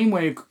the same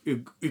way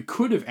it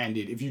could have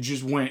ended if you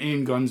just went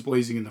in guns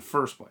blazing in the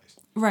first place.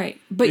 Right.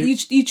 But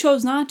you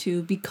chose not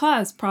to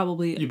because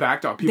probably you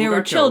backed off. People there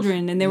were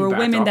children and there were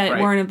women that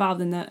right? weren't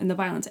involved in the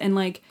violence. And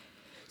like,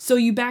 so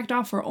you backed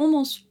off for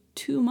almost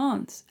 2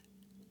 months.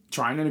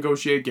 Trying to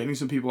negotiate, getting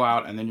some people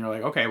out, and then you're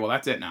like, okay, well,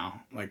 that's it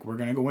now. Like, we're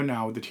going to go in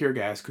now with the tear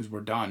gas because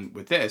we're done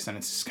with this. And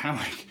it's just kind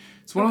of like,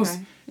 it's one of those,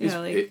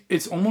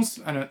 it's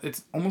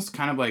almost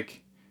kind of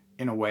like,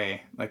 in a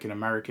way, like an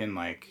American,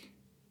 like,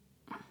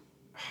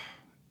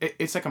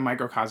 it's like a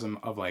microcosm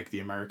of like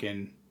the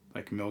American,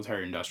 like,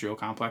 military industrial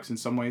complex in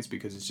some ways,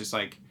 because it's just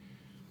like,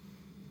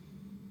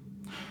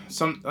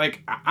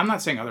 I'm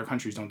not saying other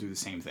countries don't do the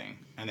same thing,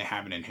 and they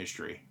haven't in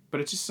history. But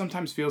it just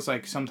sometimes feels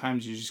like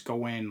sometimes you just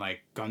go in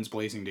like guns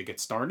blazing to get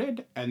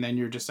started, and then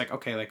you're just like,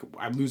 okay, like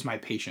I lose my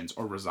patience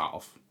or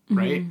resolve,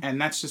 right? Mm-hmm. And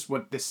that's just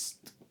what this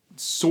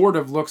sort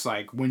of looks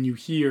like when you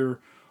hear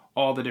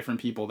all the different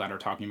people that are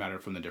talking about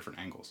it from the different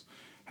angles.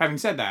 Having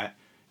said that,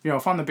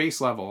 if on the base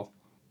level,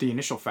 the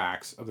initial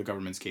facts of the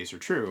government's case are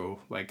true,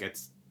 like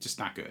it's just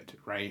not good,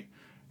 right?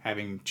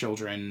 Having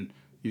children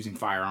using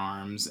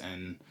firearms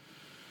and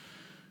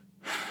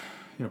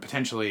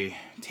potentially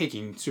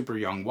taking super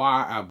young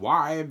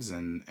wives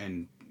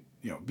and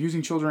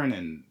abusing children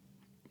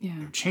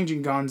and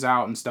changing guns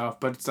out and stuff.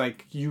 But it's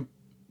like you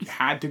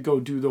had to go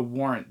do the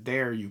warrant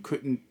there. You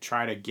couldn't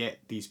try to get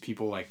these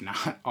people like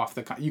not off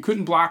the you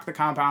couldn't block the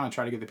compound and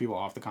try to get the people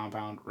off the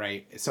compound,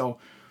 right? So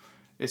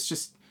it's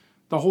just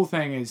the whole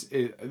thing is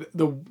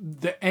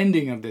the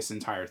ending of this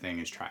entire thing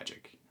is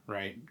tragic,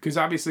 right? Because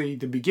obviously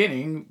the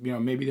beginning,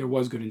 maybe there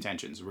was good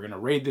intentions. We're gonna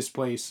raid this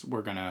place.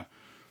 We're gonna,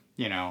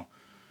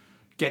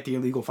 get the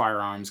illegal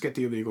firearms, get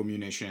the illegal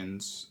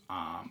munitions,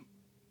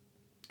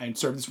 and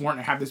serve this warrant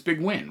and have this big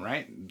win,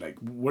 right? Like,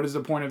 what is the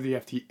point of the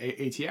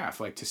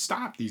ATF? Like, to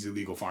stop these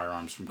illegal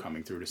firearms from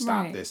coming through, to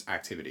stop this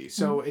activity.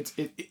 So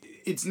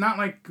it's not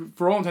like,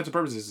 for all intents and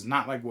purposes, it's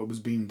not like what was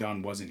being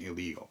done wasn't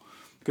illegal.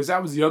 Because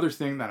that was the other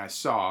thing that I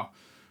saw,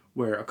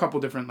 where a couple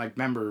different, like,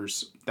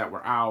 members that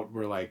were out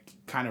were, like,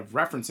 kind of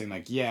referencing,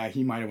 like, yeah,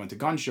 he might have went to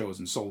gun shows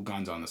and sold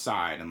guns on the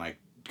side, and, like,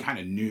 kind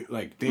of knew,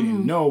 like, they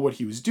didn't know what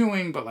he was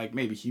doing, but, like,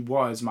 maybe he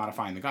was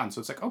modifying the gun. So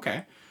it's like,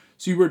 okay,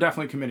 so you were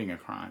definitely committing a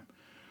crime.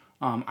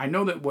 I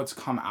know that what's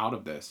come out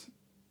of this,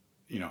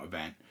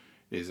 event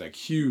is, like,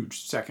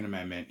 huge Second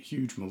Amendment,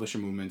 huge militia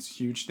movements,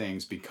 huge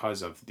things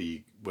because of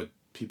what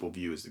people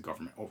view as the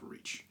government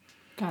overreach.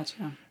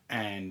 Gotcha.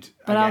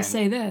 But I'll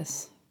say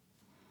this.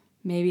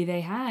 Maybe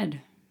they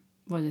had,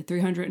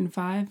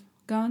 305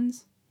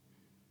 guns?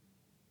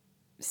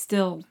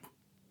 Still,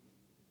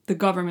 the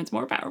government's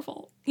more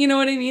powerful. You know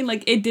what I mean?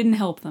 Like, it didn't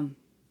help them.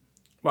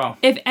 Well,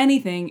 if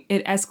anything,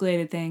 it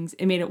escalated things.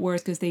 It made it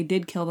worse because they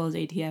did kill those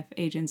ATF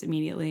agents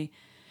immediately.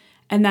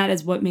 And that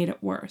is what made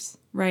it worse,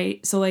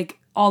 right? So, like,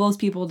 all those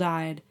people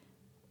died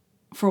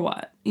for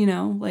what?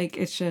 Like,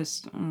 it's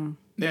just...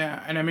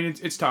 Yeah, and I mean,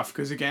 it's tough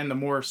because, again, the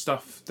more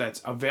stuff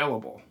that's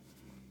available,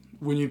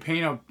 when you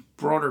paint a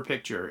broader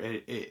picture,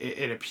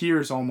 it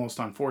appears almost,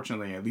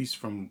 unfortunately, at least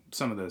from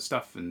some of the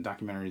stuff and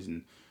documentaries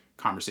and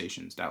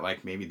conversations, that,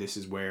 like, maybe this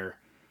is where,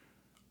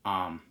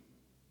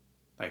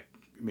 like,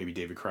 maybe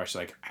David Koresh,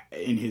 like,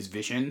 in his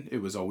vision,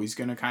 it was always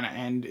going to kind of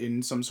end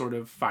in some sort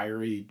of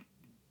fiery,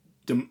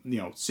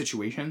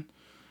 situation.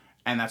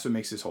 And that's what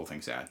makes this whole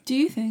thing sad. Do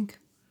you think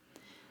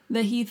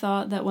that he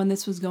thought that when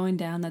this was going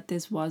down, that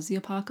this was the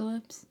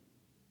apocalypse?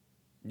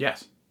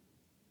 Yes.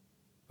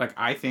 Like,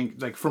 I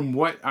think, like, from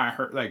what I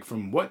heard, like,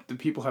 from what the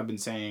people have been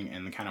saying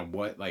and the kind of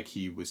what, like,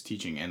 he was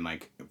teaching and,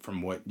 like,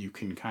 from what you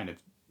can kind of,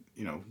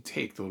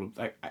 take the little,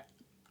 like,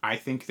 I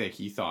think that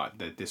he thought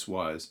that this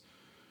was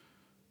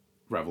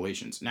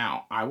revelations.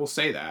 Now, I will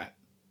say that,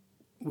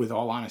 with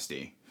all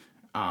honesty,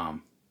 I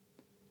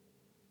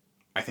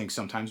think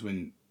sometimes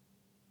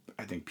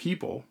I think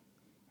people,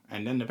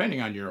 and then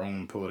depending on your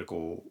own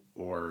political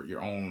or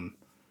your own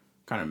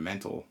kind of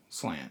mental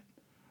slant,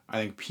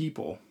 I think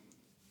people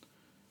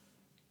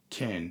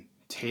can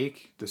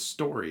take the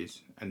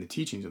stories and the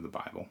teachings of the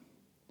Bible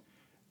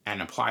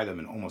and apply them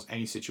in almost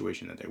any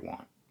situation that they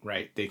want,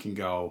 right? They can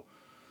go,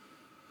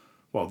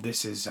 well,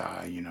 this is,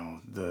 COVID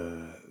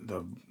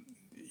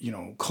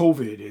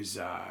is,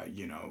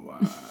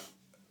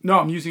 no,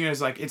 I'm using it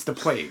as like, it's the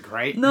plague,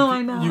 right? No,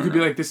 I know. You could be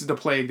like, this is the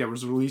plague that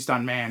was released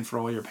on man for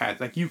all your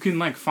pets. Like, you can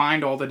like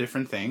find all the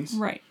different things.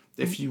 Right.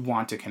 If you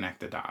want to connect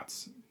the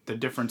dots. The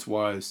difference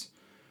was,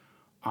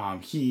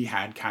 he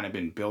had kind of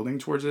been building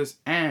towards this,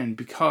 and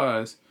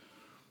because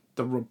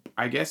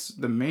I guess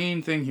the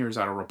main thing here is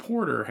that a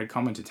reporter had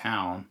come into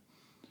town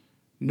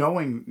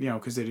knowing,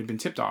 because it had been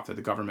tipped off that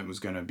the government was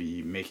going to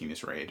be making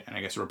this raid. And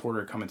I guess a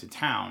reporter had come into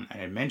town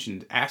and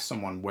had asked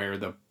someone where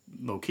the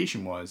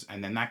location was,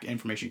 and then that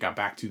information got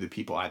back to the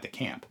people at the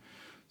camp.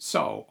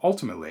 So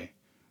ultimately,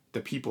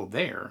 the people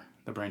there,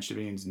 the Branch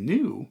Davidians,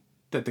 knew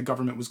that the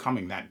government was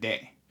coming that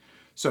day.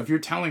 So if you're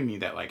telling me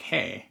that, like,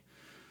 hey,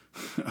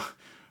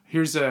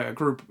 here's a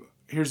group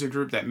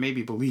that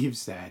maybe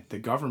believes that the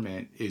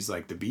government is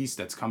like the beast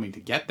that's coming to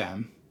get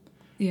them,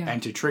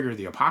 and to trigger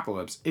the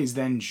apocalypse, is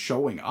then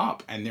showing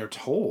up, and they're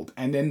told,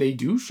 and then they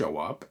do show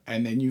up,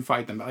 and then you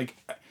fight them. Like,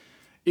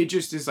 it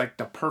just is like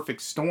the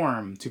perfect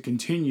storm to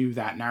continue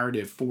that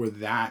narrative for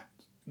that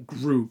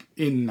group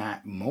in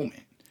that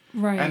moment.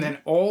 Right. And then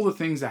all the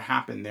things that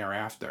happen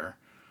thereafter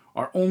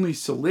are only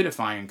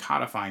solidifying and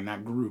codifying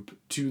that group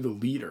to the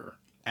leader.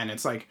 And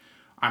it's like,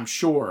 I'm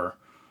sure,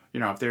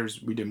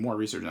 if we did more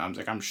research, I was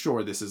like, I'm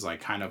sure this is like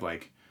kind of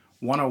like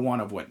 101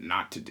 of what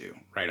not to do,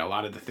 right? A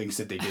lot of the things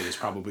that they did is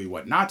probably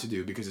what not to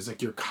do, because it's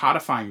like you're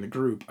codifying the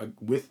group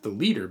with the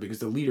leader, because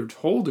the leader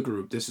told the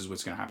group this is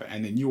what's going to happen.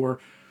 And then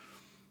you're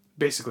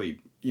basically,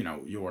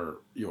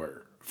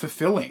 you're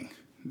fulfilling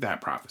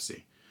that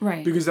prophecy.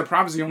 Right. Because the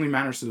prophecy only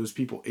matters to those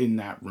people in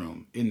that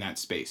room, in that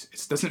space.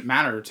 It doesn't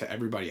matter to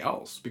everybody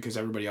else, because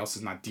everybody else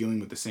is not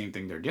dealing with the same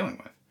thing they're dealing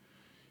with.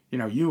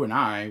 You and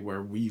I,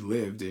 where we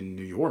lived in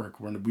New York,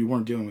 we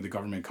weren't dealing with the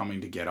government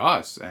coming to get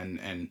us,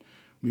 and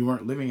we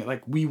weren't living it,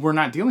 like, we were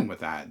not dealing with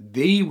that.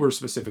 They were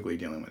specifically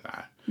dealing with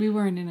that. We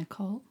weren't in a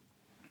cult.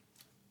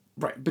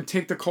 Right, but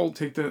take the cult,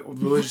 take the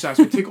religious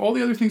aspect, take all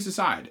the other things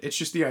aside. It's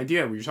just the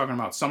idea where you're talking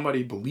about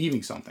somebody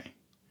believing something.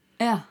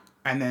 Yeah.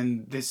 And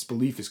then this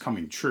belief is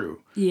coming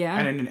true. Yeah.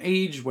 And in an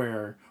age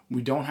where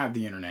we don't have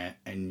the internet,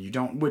 and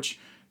which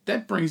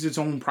that brings its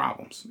own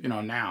problems.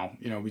 Now,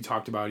 we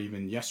talked about,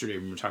 even yesterday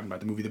when we were talking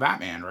about the movie The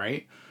Batman,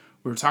 right?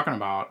 We were talking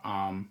about,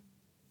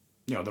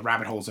 the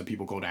rabbit holes that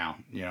people go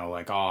down.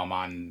 Like, oh, I'm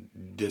on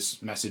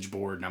this message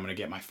board and I'm going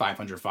to get my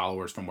 500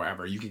 followers from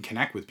wherever. You can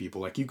connect with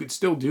people. Like, you could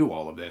still do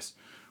all of this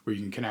where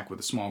you can connect with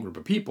a small group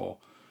of people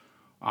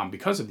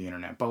because of the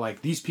internet. But,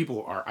 like, these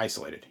people are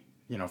isolated.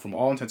 From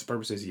all intents and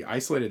purposes, he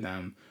isolated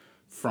them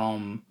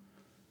from,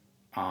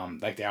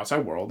 like, the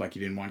outside world. Like,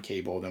 you didn't want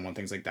cable, didn't want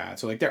things like that.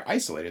 So, like, they're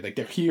isolated. Like,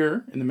 they're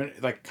here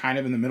kind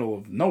of in the middle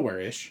of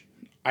nowhere-ish,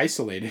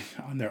 isolated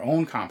on their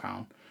own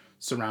compound,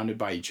 surrounded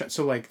by each other.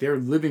 So, like, they're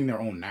living their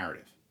own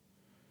narrative.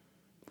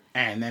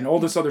 And then all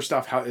this other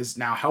stuff is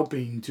now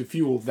helping to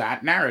fuel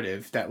that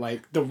narrative that,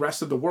 like, the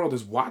rest of the world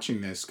is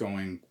watching this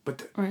going,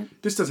 but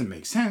this doesn't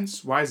make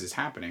sense. Why is this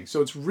happening?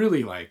 So it's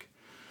really, like,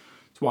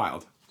 it's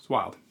wild. It's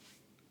wild.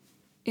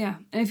 Yeah.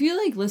 And if you,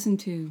 like, listen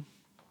to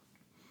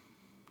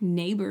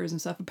neighbors and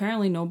stuff,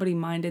 apparently nobody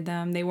minded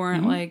them. They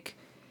weren't, like,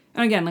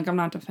 and again, like, I'm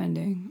not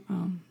defending.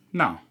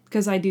 No.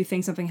 Because I do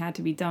think something had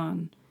to be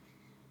done.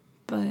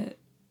 But,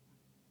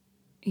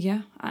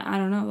 yeah, I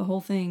don't know. The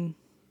whole thing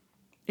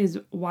is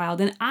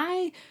wild. And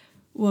I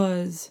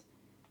was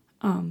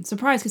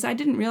surprised because I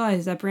didn't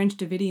realize that Branch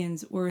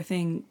Davidians were a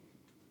thing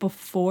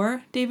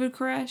before David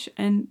Koresh,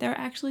 and they're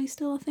actually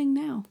still a thing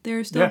now.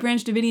 There's still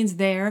Branch Davidians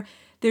there.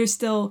 There's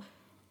still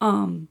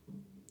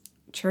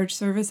church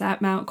service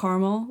at Mount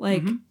Carmel.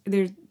 Like,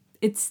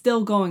 it's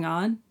still going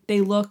on. They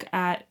look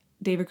at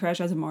David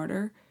Koresh as a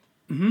martyr.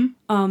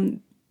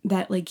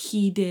 That, like,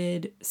 he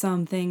did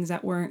some things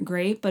that weren't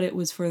great, but it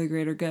was for the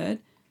greater good.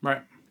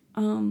 Right.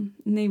 And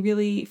they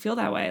really feel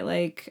that way.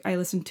 Like, I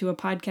listened to a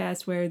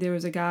podcast where there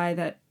was a guy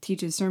that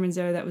teaches sermons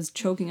there that was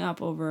choking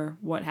up over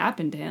what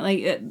happened to him. Like,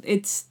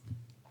 it's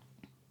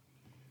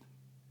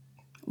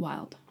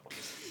wild.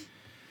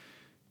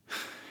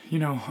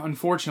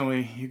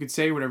 Unfortunately, you could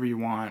say whatever you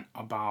want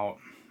about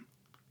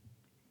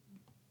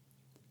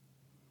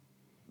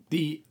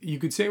the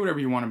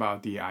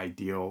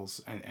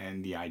ideals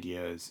and the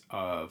ideas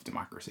of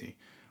democracy.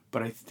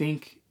 But I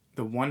think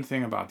the one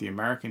thing about the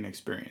American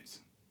experience,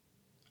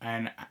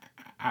 and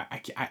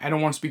I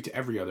don't want to speak to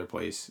every other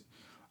place,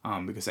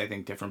 because I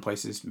think different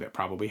places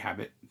probably have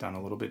it done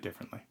a little bit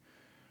differently.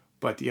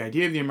 But the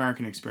idea of the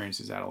American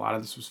experience is that a lot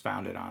of this was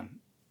founded on,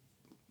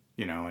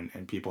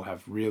 and people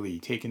have really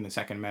taken the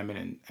Second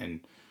Amendment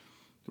and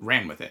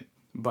ran with it.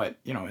 But,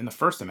 in the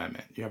First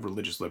Amendment, you have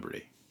religious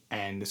liberty.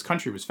 And this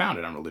country was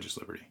founded on religious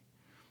liberty.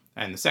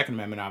 And the Second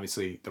Amendment,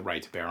 obviously, the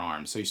right to bear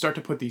arms. So you start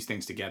to put these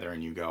things together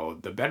and you go,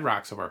 the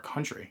bedrocks of our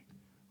country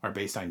are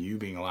based on you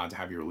being allowed to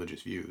have your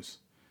religious views.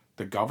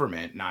 The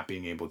government not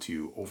being able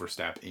to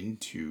overstep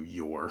into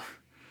your,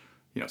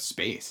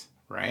 space,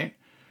 right?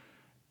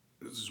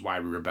 This is why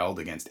we rebelled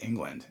against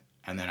England.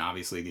 And then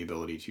obviously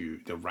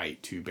the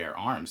right to bear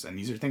arms. And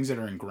these are things that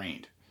are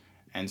ingrained.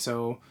 And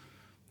so,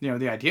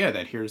 the idea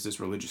that here's this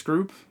religious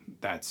group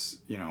that's,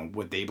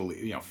 what they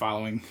believe,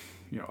 following,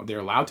 they're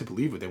allowed to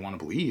believe what they want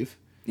to believe.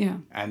 Yeah.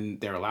 And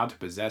they're allowed to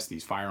possess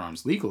these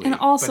firearms legally. And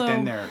also,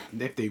 but then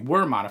if they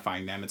were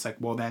modifying them, it's like,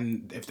 well,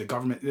 then if the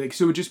government,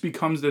 so it just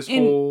becomes this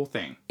whole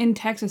thing. In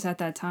Texas at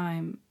that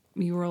time,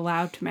 you were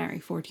allowed to marry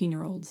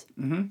 14-year-olds.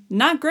 Mm-hmm.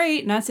 Not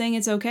great, not saying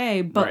it's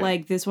okay, but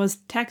right. this was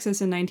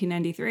Texas in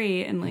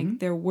 1993, and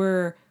there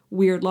were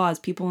weird laws.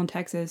 People in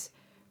Texas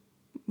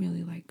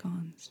really like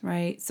guns,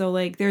 right?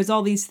 So there's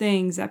all these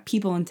things that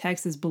people in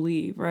Texas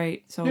believe,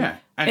 right? So yeah,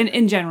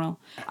 in general,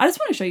 I just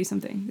want to show you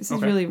something. This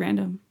is really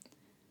random.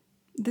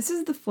 This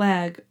is the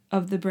flag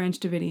of the Branch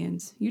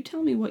Davidians. You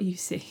tell me what you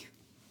see.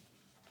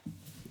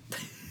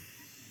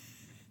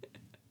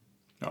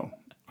 Oh,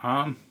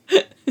 I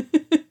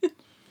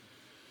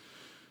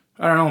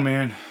don't know,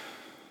 man.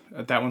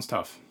 That one's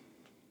tough.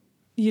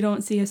 You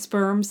don't see a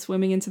sperm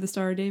swimming into the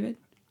Star of David?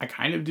 I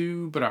kind of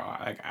do, but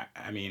I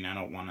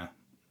don't want to.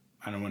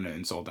 I don't want to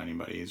insult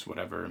anybody's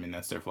whatever. I mean,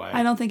 that's their flag.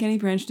 I don't think any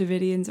Branch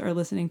Davidians are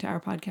listening to our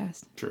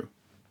podcast. True.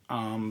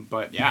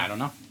 But yeah, I don't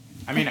know.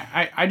 I mean,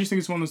 I just think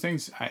it's one of those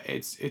things.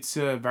 It's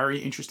a very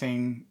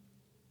interesting.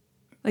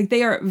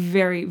 They are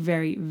very,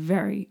 very,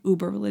 very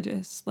uber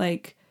religious.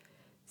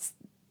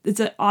 It's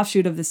an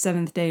offshoot of the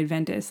Seventh-day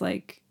Adventists.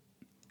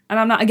 And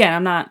I'm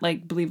not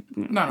believe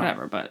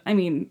whatever. But I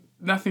mean,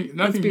 nothing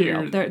let's be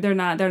here. real. They're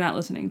not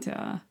listening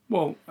to.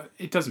 Well,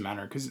 it doesn't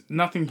matter because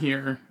nothing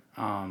here.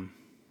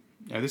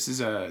 This is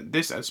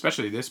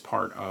especially this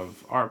part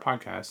of our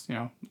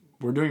podcast.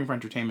 We're doing it for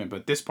entertainment,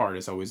 but this part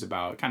is always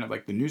about kind of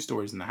the news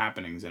stories and the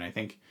happenings. And I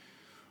think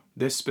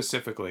this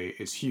specifically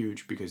is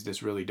huge because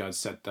this really does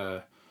set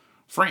the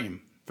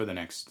frame for the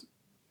next,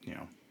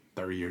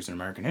 30 years in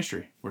American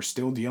history. We're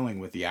still dealing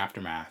with the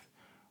aftermath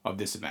of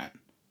this event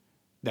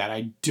that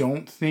I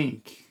don't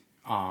think,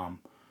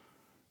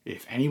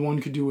 if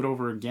anyone could do it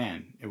over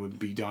again, it would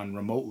be done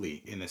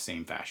remotely in the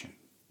same fashion.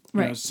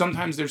 Right.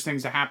 Sometimes there's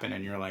things that happen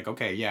and you're like,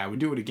 okay, yeah, I would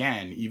do it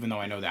again, even though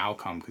I know the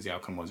outcome because the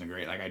outcome wasn't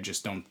great. I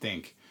just don't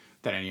think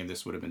that any of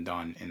this would have been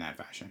done in that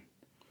fashion.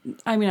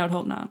 I mean, I would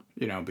hope not.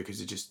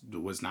 Because it just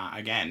was not.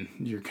 Again,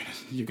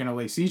 you're gonna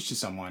lay siege to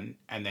someone,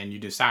 and then you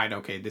decide,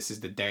 okay, this is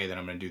the day that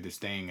I'm gonna do this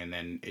thing, and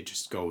then it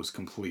just goes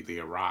completely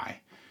awry,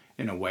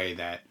 in a way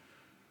that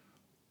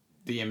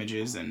the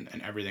images and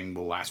everything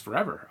will last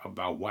forever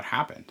about what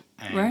happened,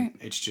 and right.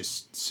 It's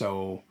just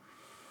so.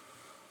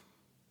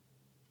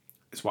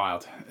 It's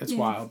wild. It's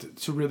wild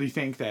to really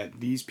think that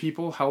these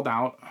people held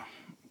out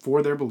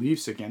for their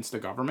beliefs against the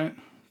government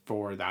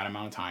for that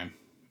amount of time.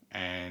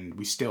 And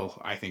we still,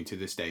 I think to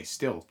this day,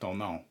 still don't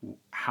know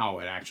how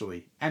it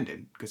actually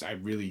ended. Because I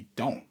really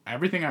don't.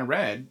 Everything I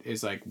read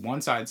is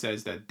one side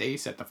says that they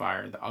set the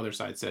fire. The other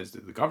side says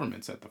that the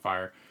government set the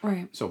fire.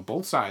 Right. So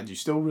both sides, you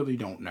still really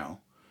don't know.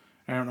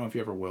 I don't know if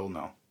you ever will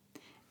know.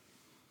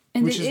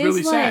 And which is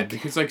really sad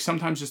because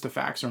sometimes just the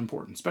facts are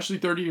important. Especially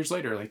 30 years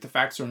later, the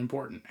facts are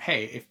important.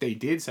 Hey, if they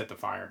did set the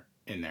fire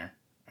in there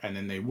and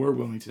then they were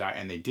willing to die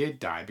and they did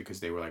die because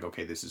they were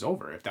okay, this is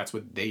over. If that's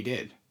what they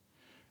did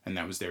and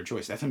that was their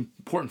choice, that's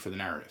important for the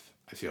narrative,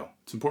 I feel.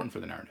 It's important for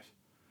the narrative.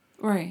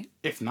 Right.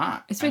 If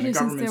not, especially and the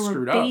since there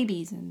were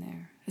babies in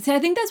there. See, I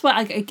think that's what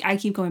I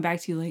keep going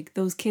back to.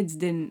 Those kids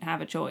didn't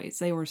have a choice;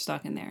 they were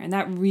stuck in there, and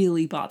that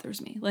really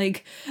bothers me.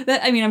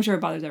 That. I mean, I'm sure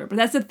it bothers everyone, but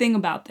that's the thing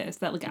about this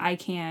that I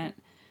can't.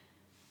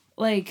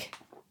 I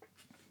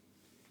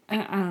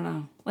don't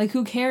know.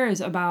 Who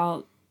cares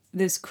about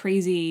this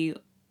crazy,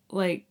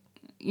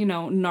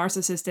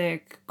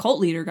 narcissistic cult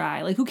leader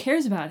guy? Who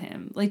cares about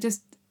him?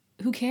 Just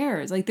who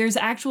cares? There's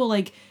actual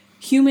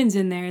humans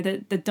in there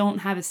that don't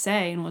have a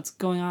say in what's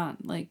going on.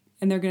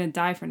 And they're gonna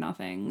die for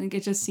nothing.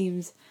 It just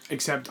seems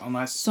except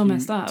unless so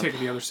messed up. Take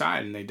the other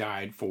side and they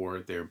died for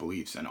their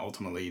beliefs and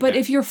ultimately. But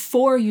if you're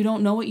 4, you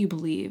don't know what you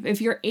believe.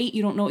 If you're 8,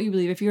 you don't know what you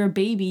believe. If you're a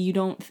baby, you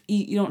don't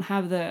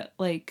have the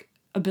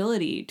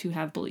ability to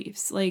have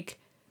beliefs.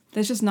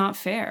 That's just not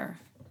fair.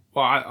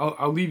 Well,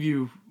 I'll leave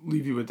you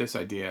with this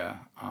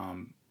idea.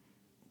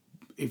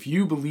 If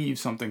you believe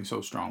something so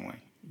strongly,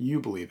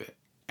 you believe it,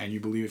 and you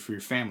believe it for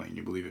your family, and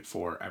you believe it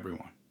for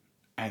everyone,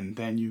 and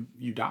then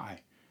you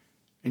die.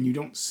 And you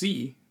don't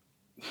see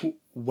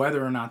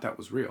whether or not that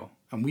was real.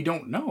 And we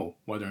don't know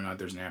whether or not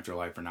there's an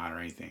afterlife or not or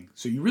anything.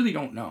 So you really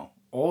don't know.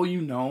 All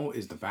you know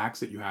is the facts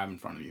that you have in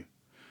front of you.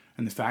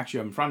 And the facts you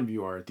have in front of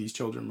you are these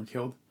children were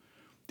killed.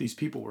 These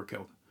people were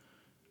killed.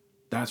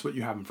 That's what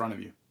you have in front of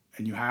you.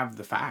 And you have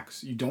the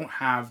facts. You don't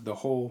have the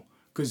whole...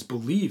 Because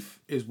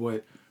belief is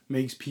what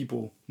makes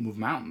people move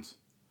mountains.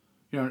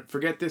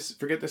 Forget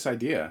this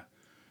idea.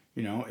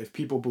 If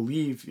people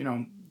believe,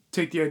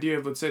 take the idea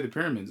of, let's say, the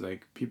pyramids.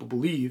 Like, people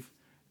believe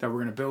that we're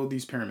going to build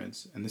these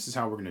pyramids, and this is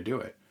how we're going to do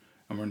it.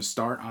 And we're going to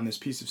start on this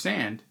piece of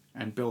sand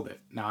and build it.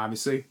 Now,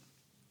 obviously,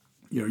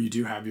 you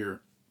do have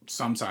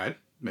some side,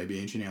 maybe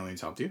ancient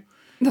aliens helped you.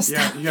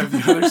 Yeah, you have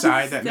the other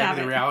side that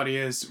maybe the reality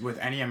is with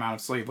any amount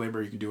of slave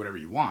labor, you can do whatever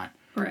you want.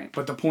 Right.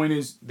 But the point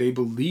is, they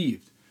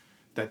believed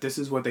that this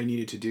is what they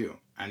needed to do,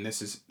 and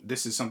this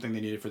is something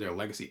they needed for their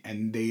legacy,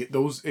 and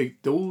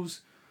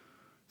those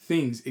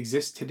things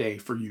exist today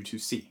for you to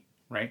see,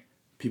 right?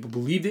 People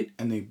believed it,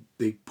 and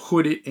they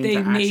put it into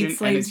action, made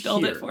slaves and it's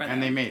build here, it for them.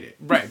 and they made it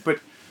right.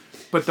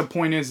 But the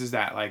point is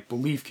that like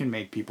belief can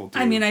make people do.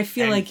 I mean, I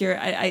feel like you're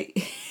I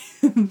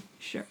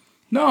sure.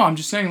 No, I'm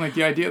just saying like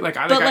the idea like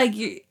I. But like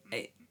you.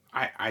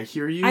 I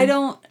hear you. I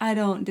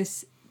don't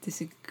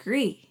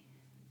disagree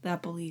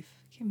that belief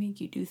can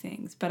make you do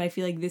things, but I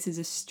feel like this is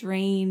a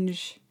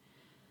strange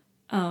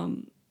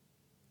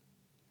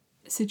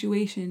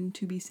situation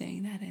to be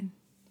saying that in.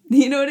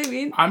 You know what I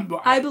mean?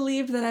 I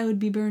believed that I would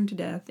be burned to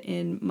death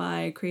in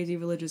my crazy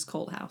religious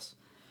cult house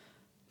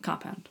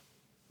compound.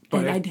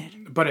 And I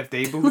did. But if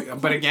they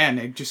believe, but again,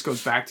 it just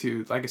goes back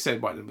to, like I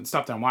said, what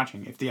stuff that I'm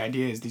watching. If the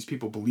idea is these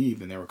people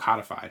believed and they were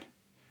codified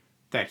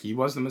that he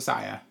was the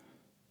Messiah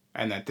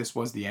and that this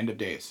was the end of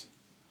days,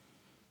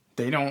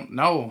 they don't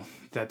know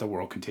that the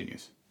world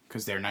continues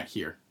because they're not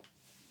here.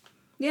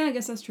 Yeah, I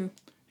guess that's true.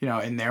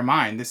 In their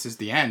mind, this is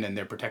the end, and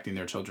they're protecting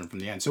their children from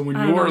the end. So when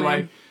you're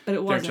like, but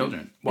it wasn't. their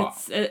children,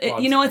 that's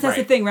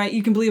the thing, right?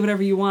 You can believe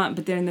whatever you want,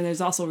 but then there's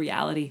also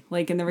reality.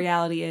 Like, and the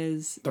reality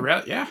is,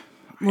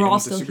 we're all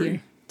still here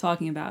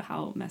talking about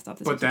how messed up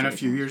this. But then a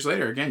few years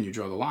later, again, you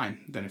draw the line.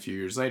 Then a few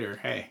years later,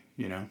 hey,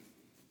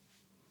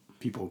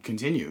 people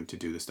continue to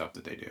do the stuff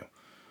that they do.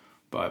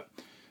 But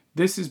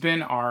this has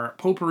been our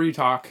potpourri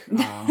talk.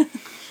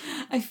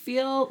 I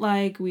feel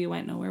like we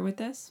went nowhere with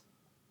this,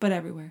 but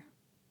everywhere.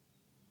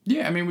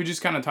 Yeah, I mean, we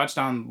just kind of touched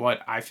on what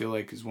I feel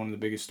like is one of the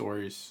biggest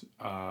stories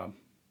the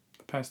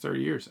past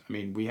 30 years. I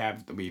mean, we've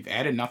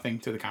added nothing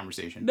to the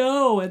conversation.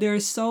 No,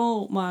 there's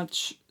so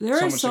much.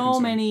 There are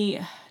so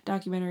many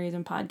documentaries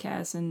and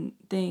podcasts and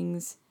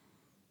things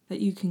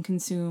that you can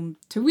consume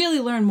to really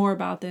learn more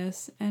about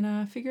this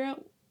and figure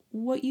out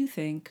what you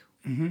think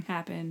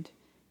happened.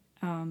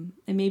 And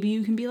maybe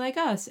you can be like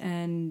us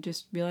and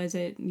just realize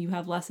that you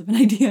have less of an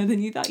idea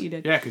than you thought you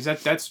did. Yeah, because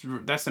that's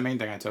the main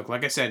thing I took.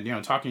 Like I said,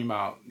 talking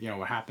about,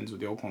 what happens with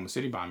the Oklahoma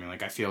City bombing,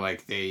 like I feel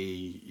like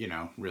they,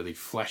 really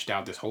fleshed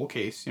out this whole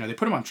case. They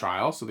put him on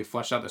trial, so they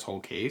fleshed out this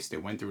whole case. They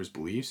went through his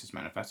beliefs, his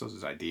manifestos,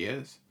 his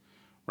ideas,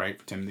 right,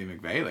 for Timothy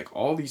McVeigh. Like,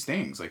 all these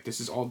things. Like, this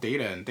is all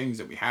data and things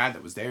that we had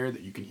that was there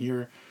that you can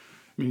hear.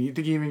 I mean, you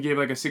think he even gave,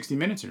 like, a 60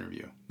 Minutes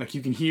interview. Like,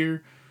 you can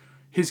hear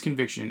his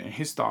conviction and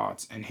his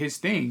thoughts and his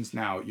things.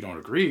 Now, you don't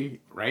agree,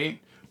 right?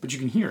 But you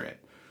can hear it.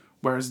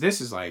 Whereas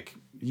this is like,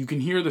 you can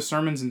hear the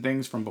sermons and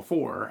things from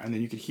before, and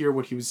then you could hear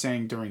what he was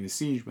saying during the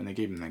siege when they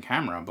gave him the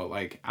camera. But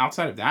like,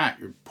 outside of that,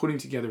 you're putting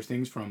together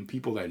things from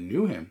people that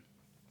knew him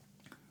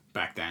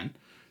back then,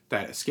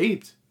 that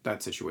escaped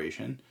that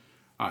situation,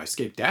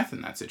 escaped death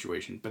in that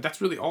situation. But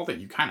that's really all that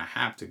you kind of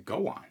have to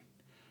go on.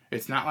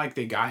 It's not like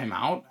they got him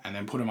out and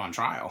then put him on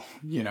trial,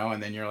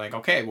 and then you're like,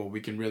 okay, well,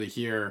 we can really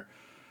hear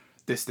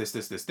this,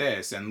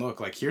 and look,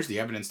 like, here's the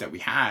evidence that we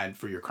had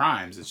for your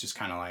crimes. It's just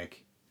kind of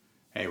like,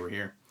 hey, we're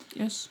here.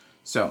 Yes.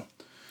 So,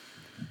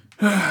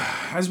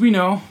 as we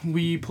know,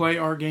 we play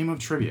our game of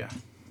trivia.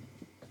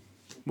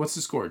 What's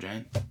the score,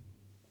 Jen?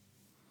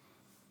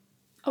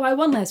 Oh, I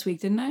won last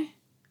week, didn't I?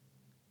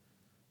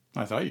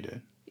 I thought you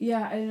did.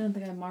 Yeah, I didn't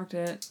think I marked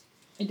it.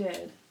 I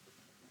did.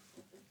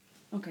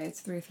 Okay,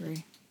 it's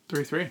 3-3.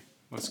 3-3.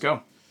 Let's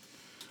go.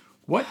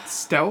 What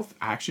stealth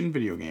action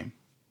video game,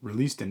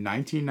 released in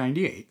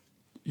 1998,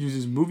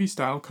 uses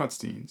movie-style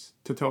cutscenes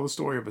to tell the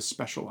story of a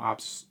special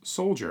ops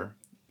soldier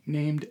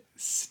named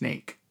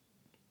Snake?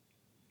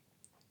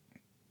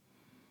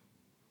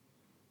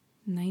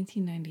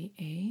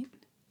 1998?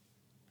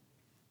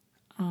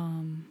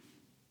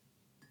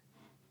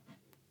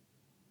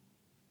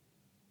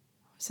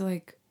 So,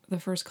 like, the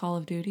first Call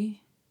of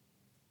Duty?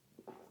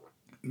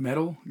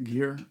 Metal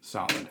Gear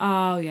Solid.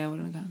 Oh, yeah, I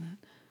wouldn't have gotten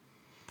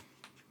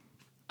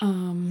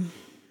that.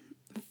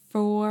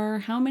 For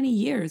how many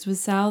years was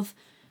South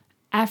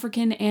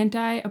African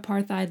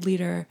anti-apartheid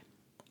leader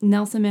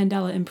Nelson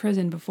Mandela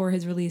imprisoned before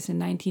his release in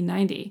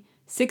 1990?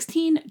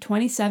 16,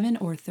 27,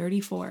 or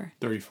 34?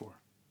 34.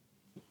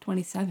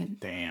 27.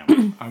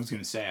 Damn. I was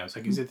going to say, I was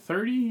like, is it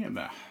 30?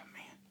 Man.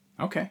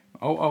 Okay.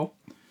 Oh.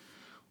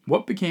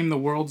 What became the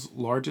world's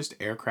largest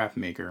aircraft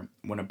maker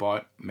when it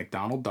bought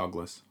McDonnell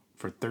Douglas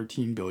for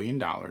 $13 billion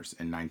in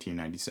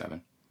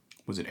 1997?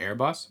 Was it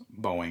Airbus,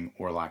 Boeing,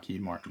 or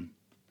Lockheed Martin?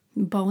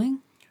 Boeing?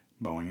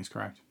 Boeing is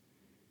correct.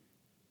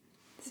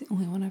 It's the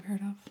only one I've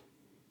heard of.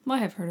 Well, I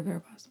have heard of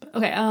Airbus. But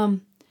okay,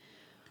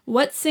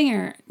 what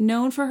singer,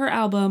 known for her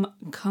album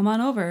Come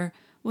On Over,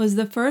 was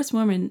the first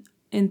woman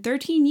in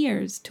 13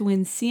 years to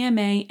win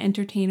CMA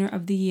Entertainer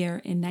of the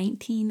Year in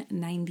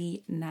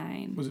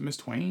 1999? Was it Miss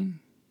Twain?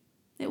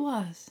 It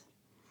was.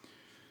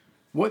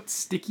 What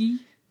sticky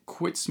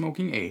quit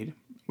smoking aid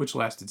which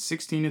lasted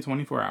 16 to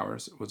 24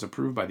 hours, was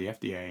approved by the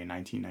FDA in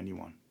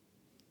 1991?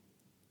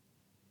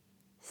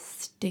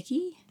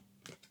 Sticky?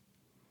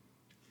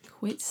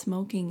 Quit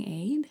smoking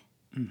aid?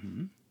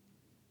 Mm-hmm.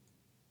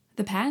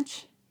 The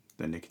patch?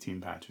 The nicotine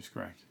patch is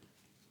correct.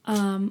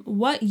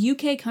 What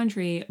UK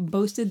country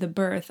boasted the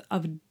birth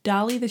of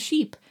Dolly the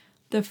sheep,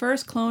 the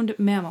first cloned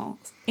mammal?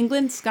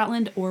 England,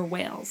 Scotland, or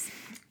Wales?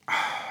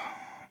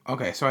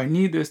 Okay, so I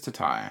need this to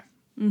tie.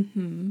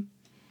 Mm-hmm.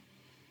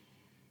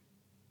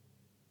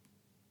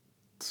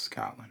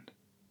 Scotland.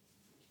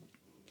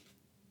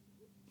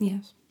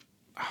 Yes.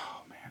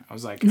 Oh man, I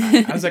was like,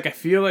 I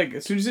feel like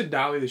as soon as you said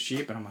Dolly the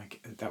sheep, and I'm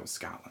like, that was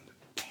Scotland.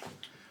 Damn.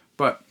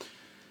 But,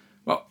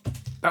 well,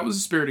 that was a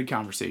spirited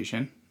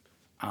conversation.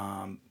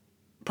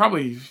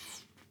 Probably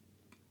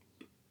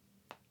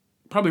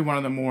one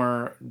of the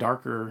more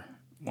darker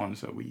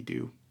ones that we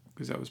do,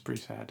 because that was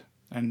pretty sad,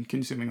 and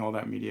consuming all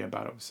that media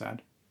about it was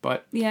sad.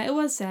 But yeah, it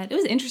was sad. It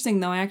was interesting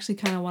though. I actually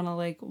kind of want to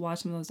like watch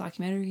some of those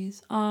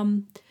documentaries.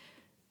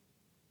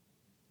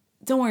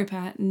 Don't worry,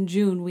 Pat. In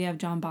June we have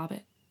John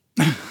Bobbitt.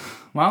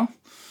 Well,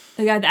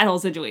 the guy, that whole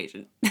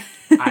situation.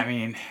 I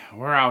mean,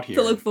 we're out here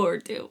to look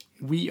forward to.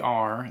 We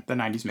are the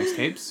 90s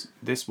Mixtapes.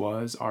 This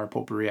was our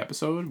Potpourri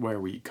episode where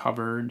we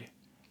covered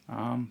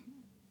a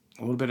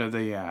little bit of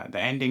the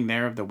ending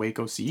there of the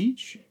Waco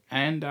Siege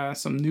and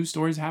some news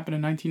stories happened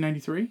in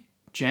 1993.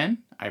 Jen,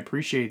 I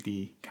appreciate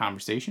the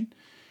conversation.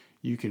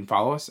 You can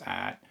follow us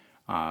at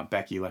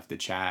Becky Left the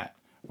Chat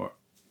or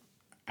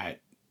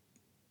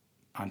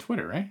on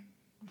Twitter, right?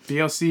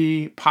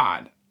 BLC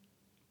Pod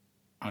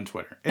on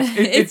Twitter.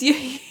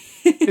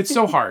 It's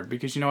so hard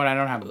because you know what? I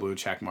don't have a blue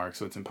check mark,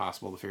 so it's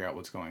impossible to figure out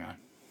what's going on.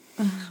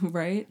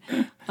 Right?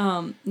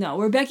 No,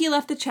 we're Becky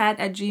Left the Chat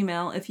at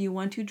Gmail. If you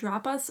want to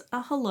drop us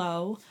a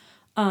hello.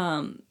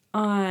 On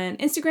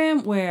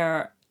Instagram,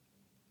 we're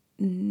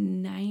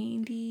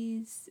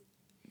 90s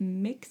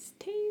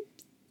Mixtapes.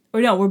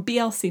 Or no, we're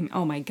BLC.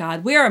 Oh my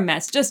God, we're a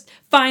mess. Just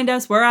find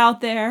us. We're out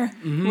there.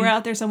 Mm-hmm. We're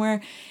out there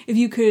somewhere. If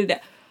you could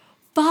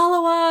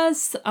follow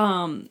us,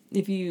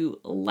 if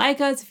you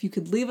like us, if you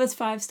could leave us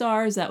 5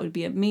 stars, that would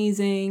be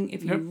amazing.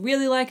 If you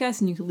really like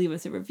us and you could leave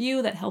us a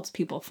review, that helps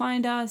people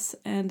find us.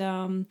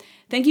 And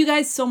thank you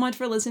guys so much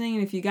for listening.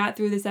 And if you got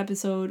through this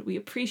episode, we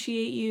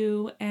appreciate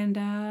you.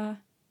 And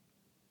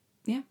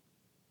yeah.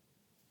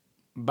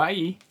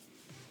 Bye.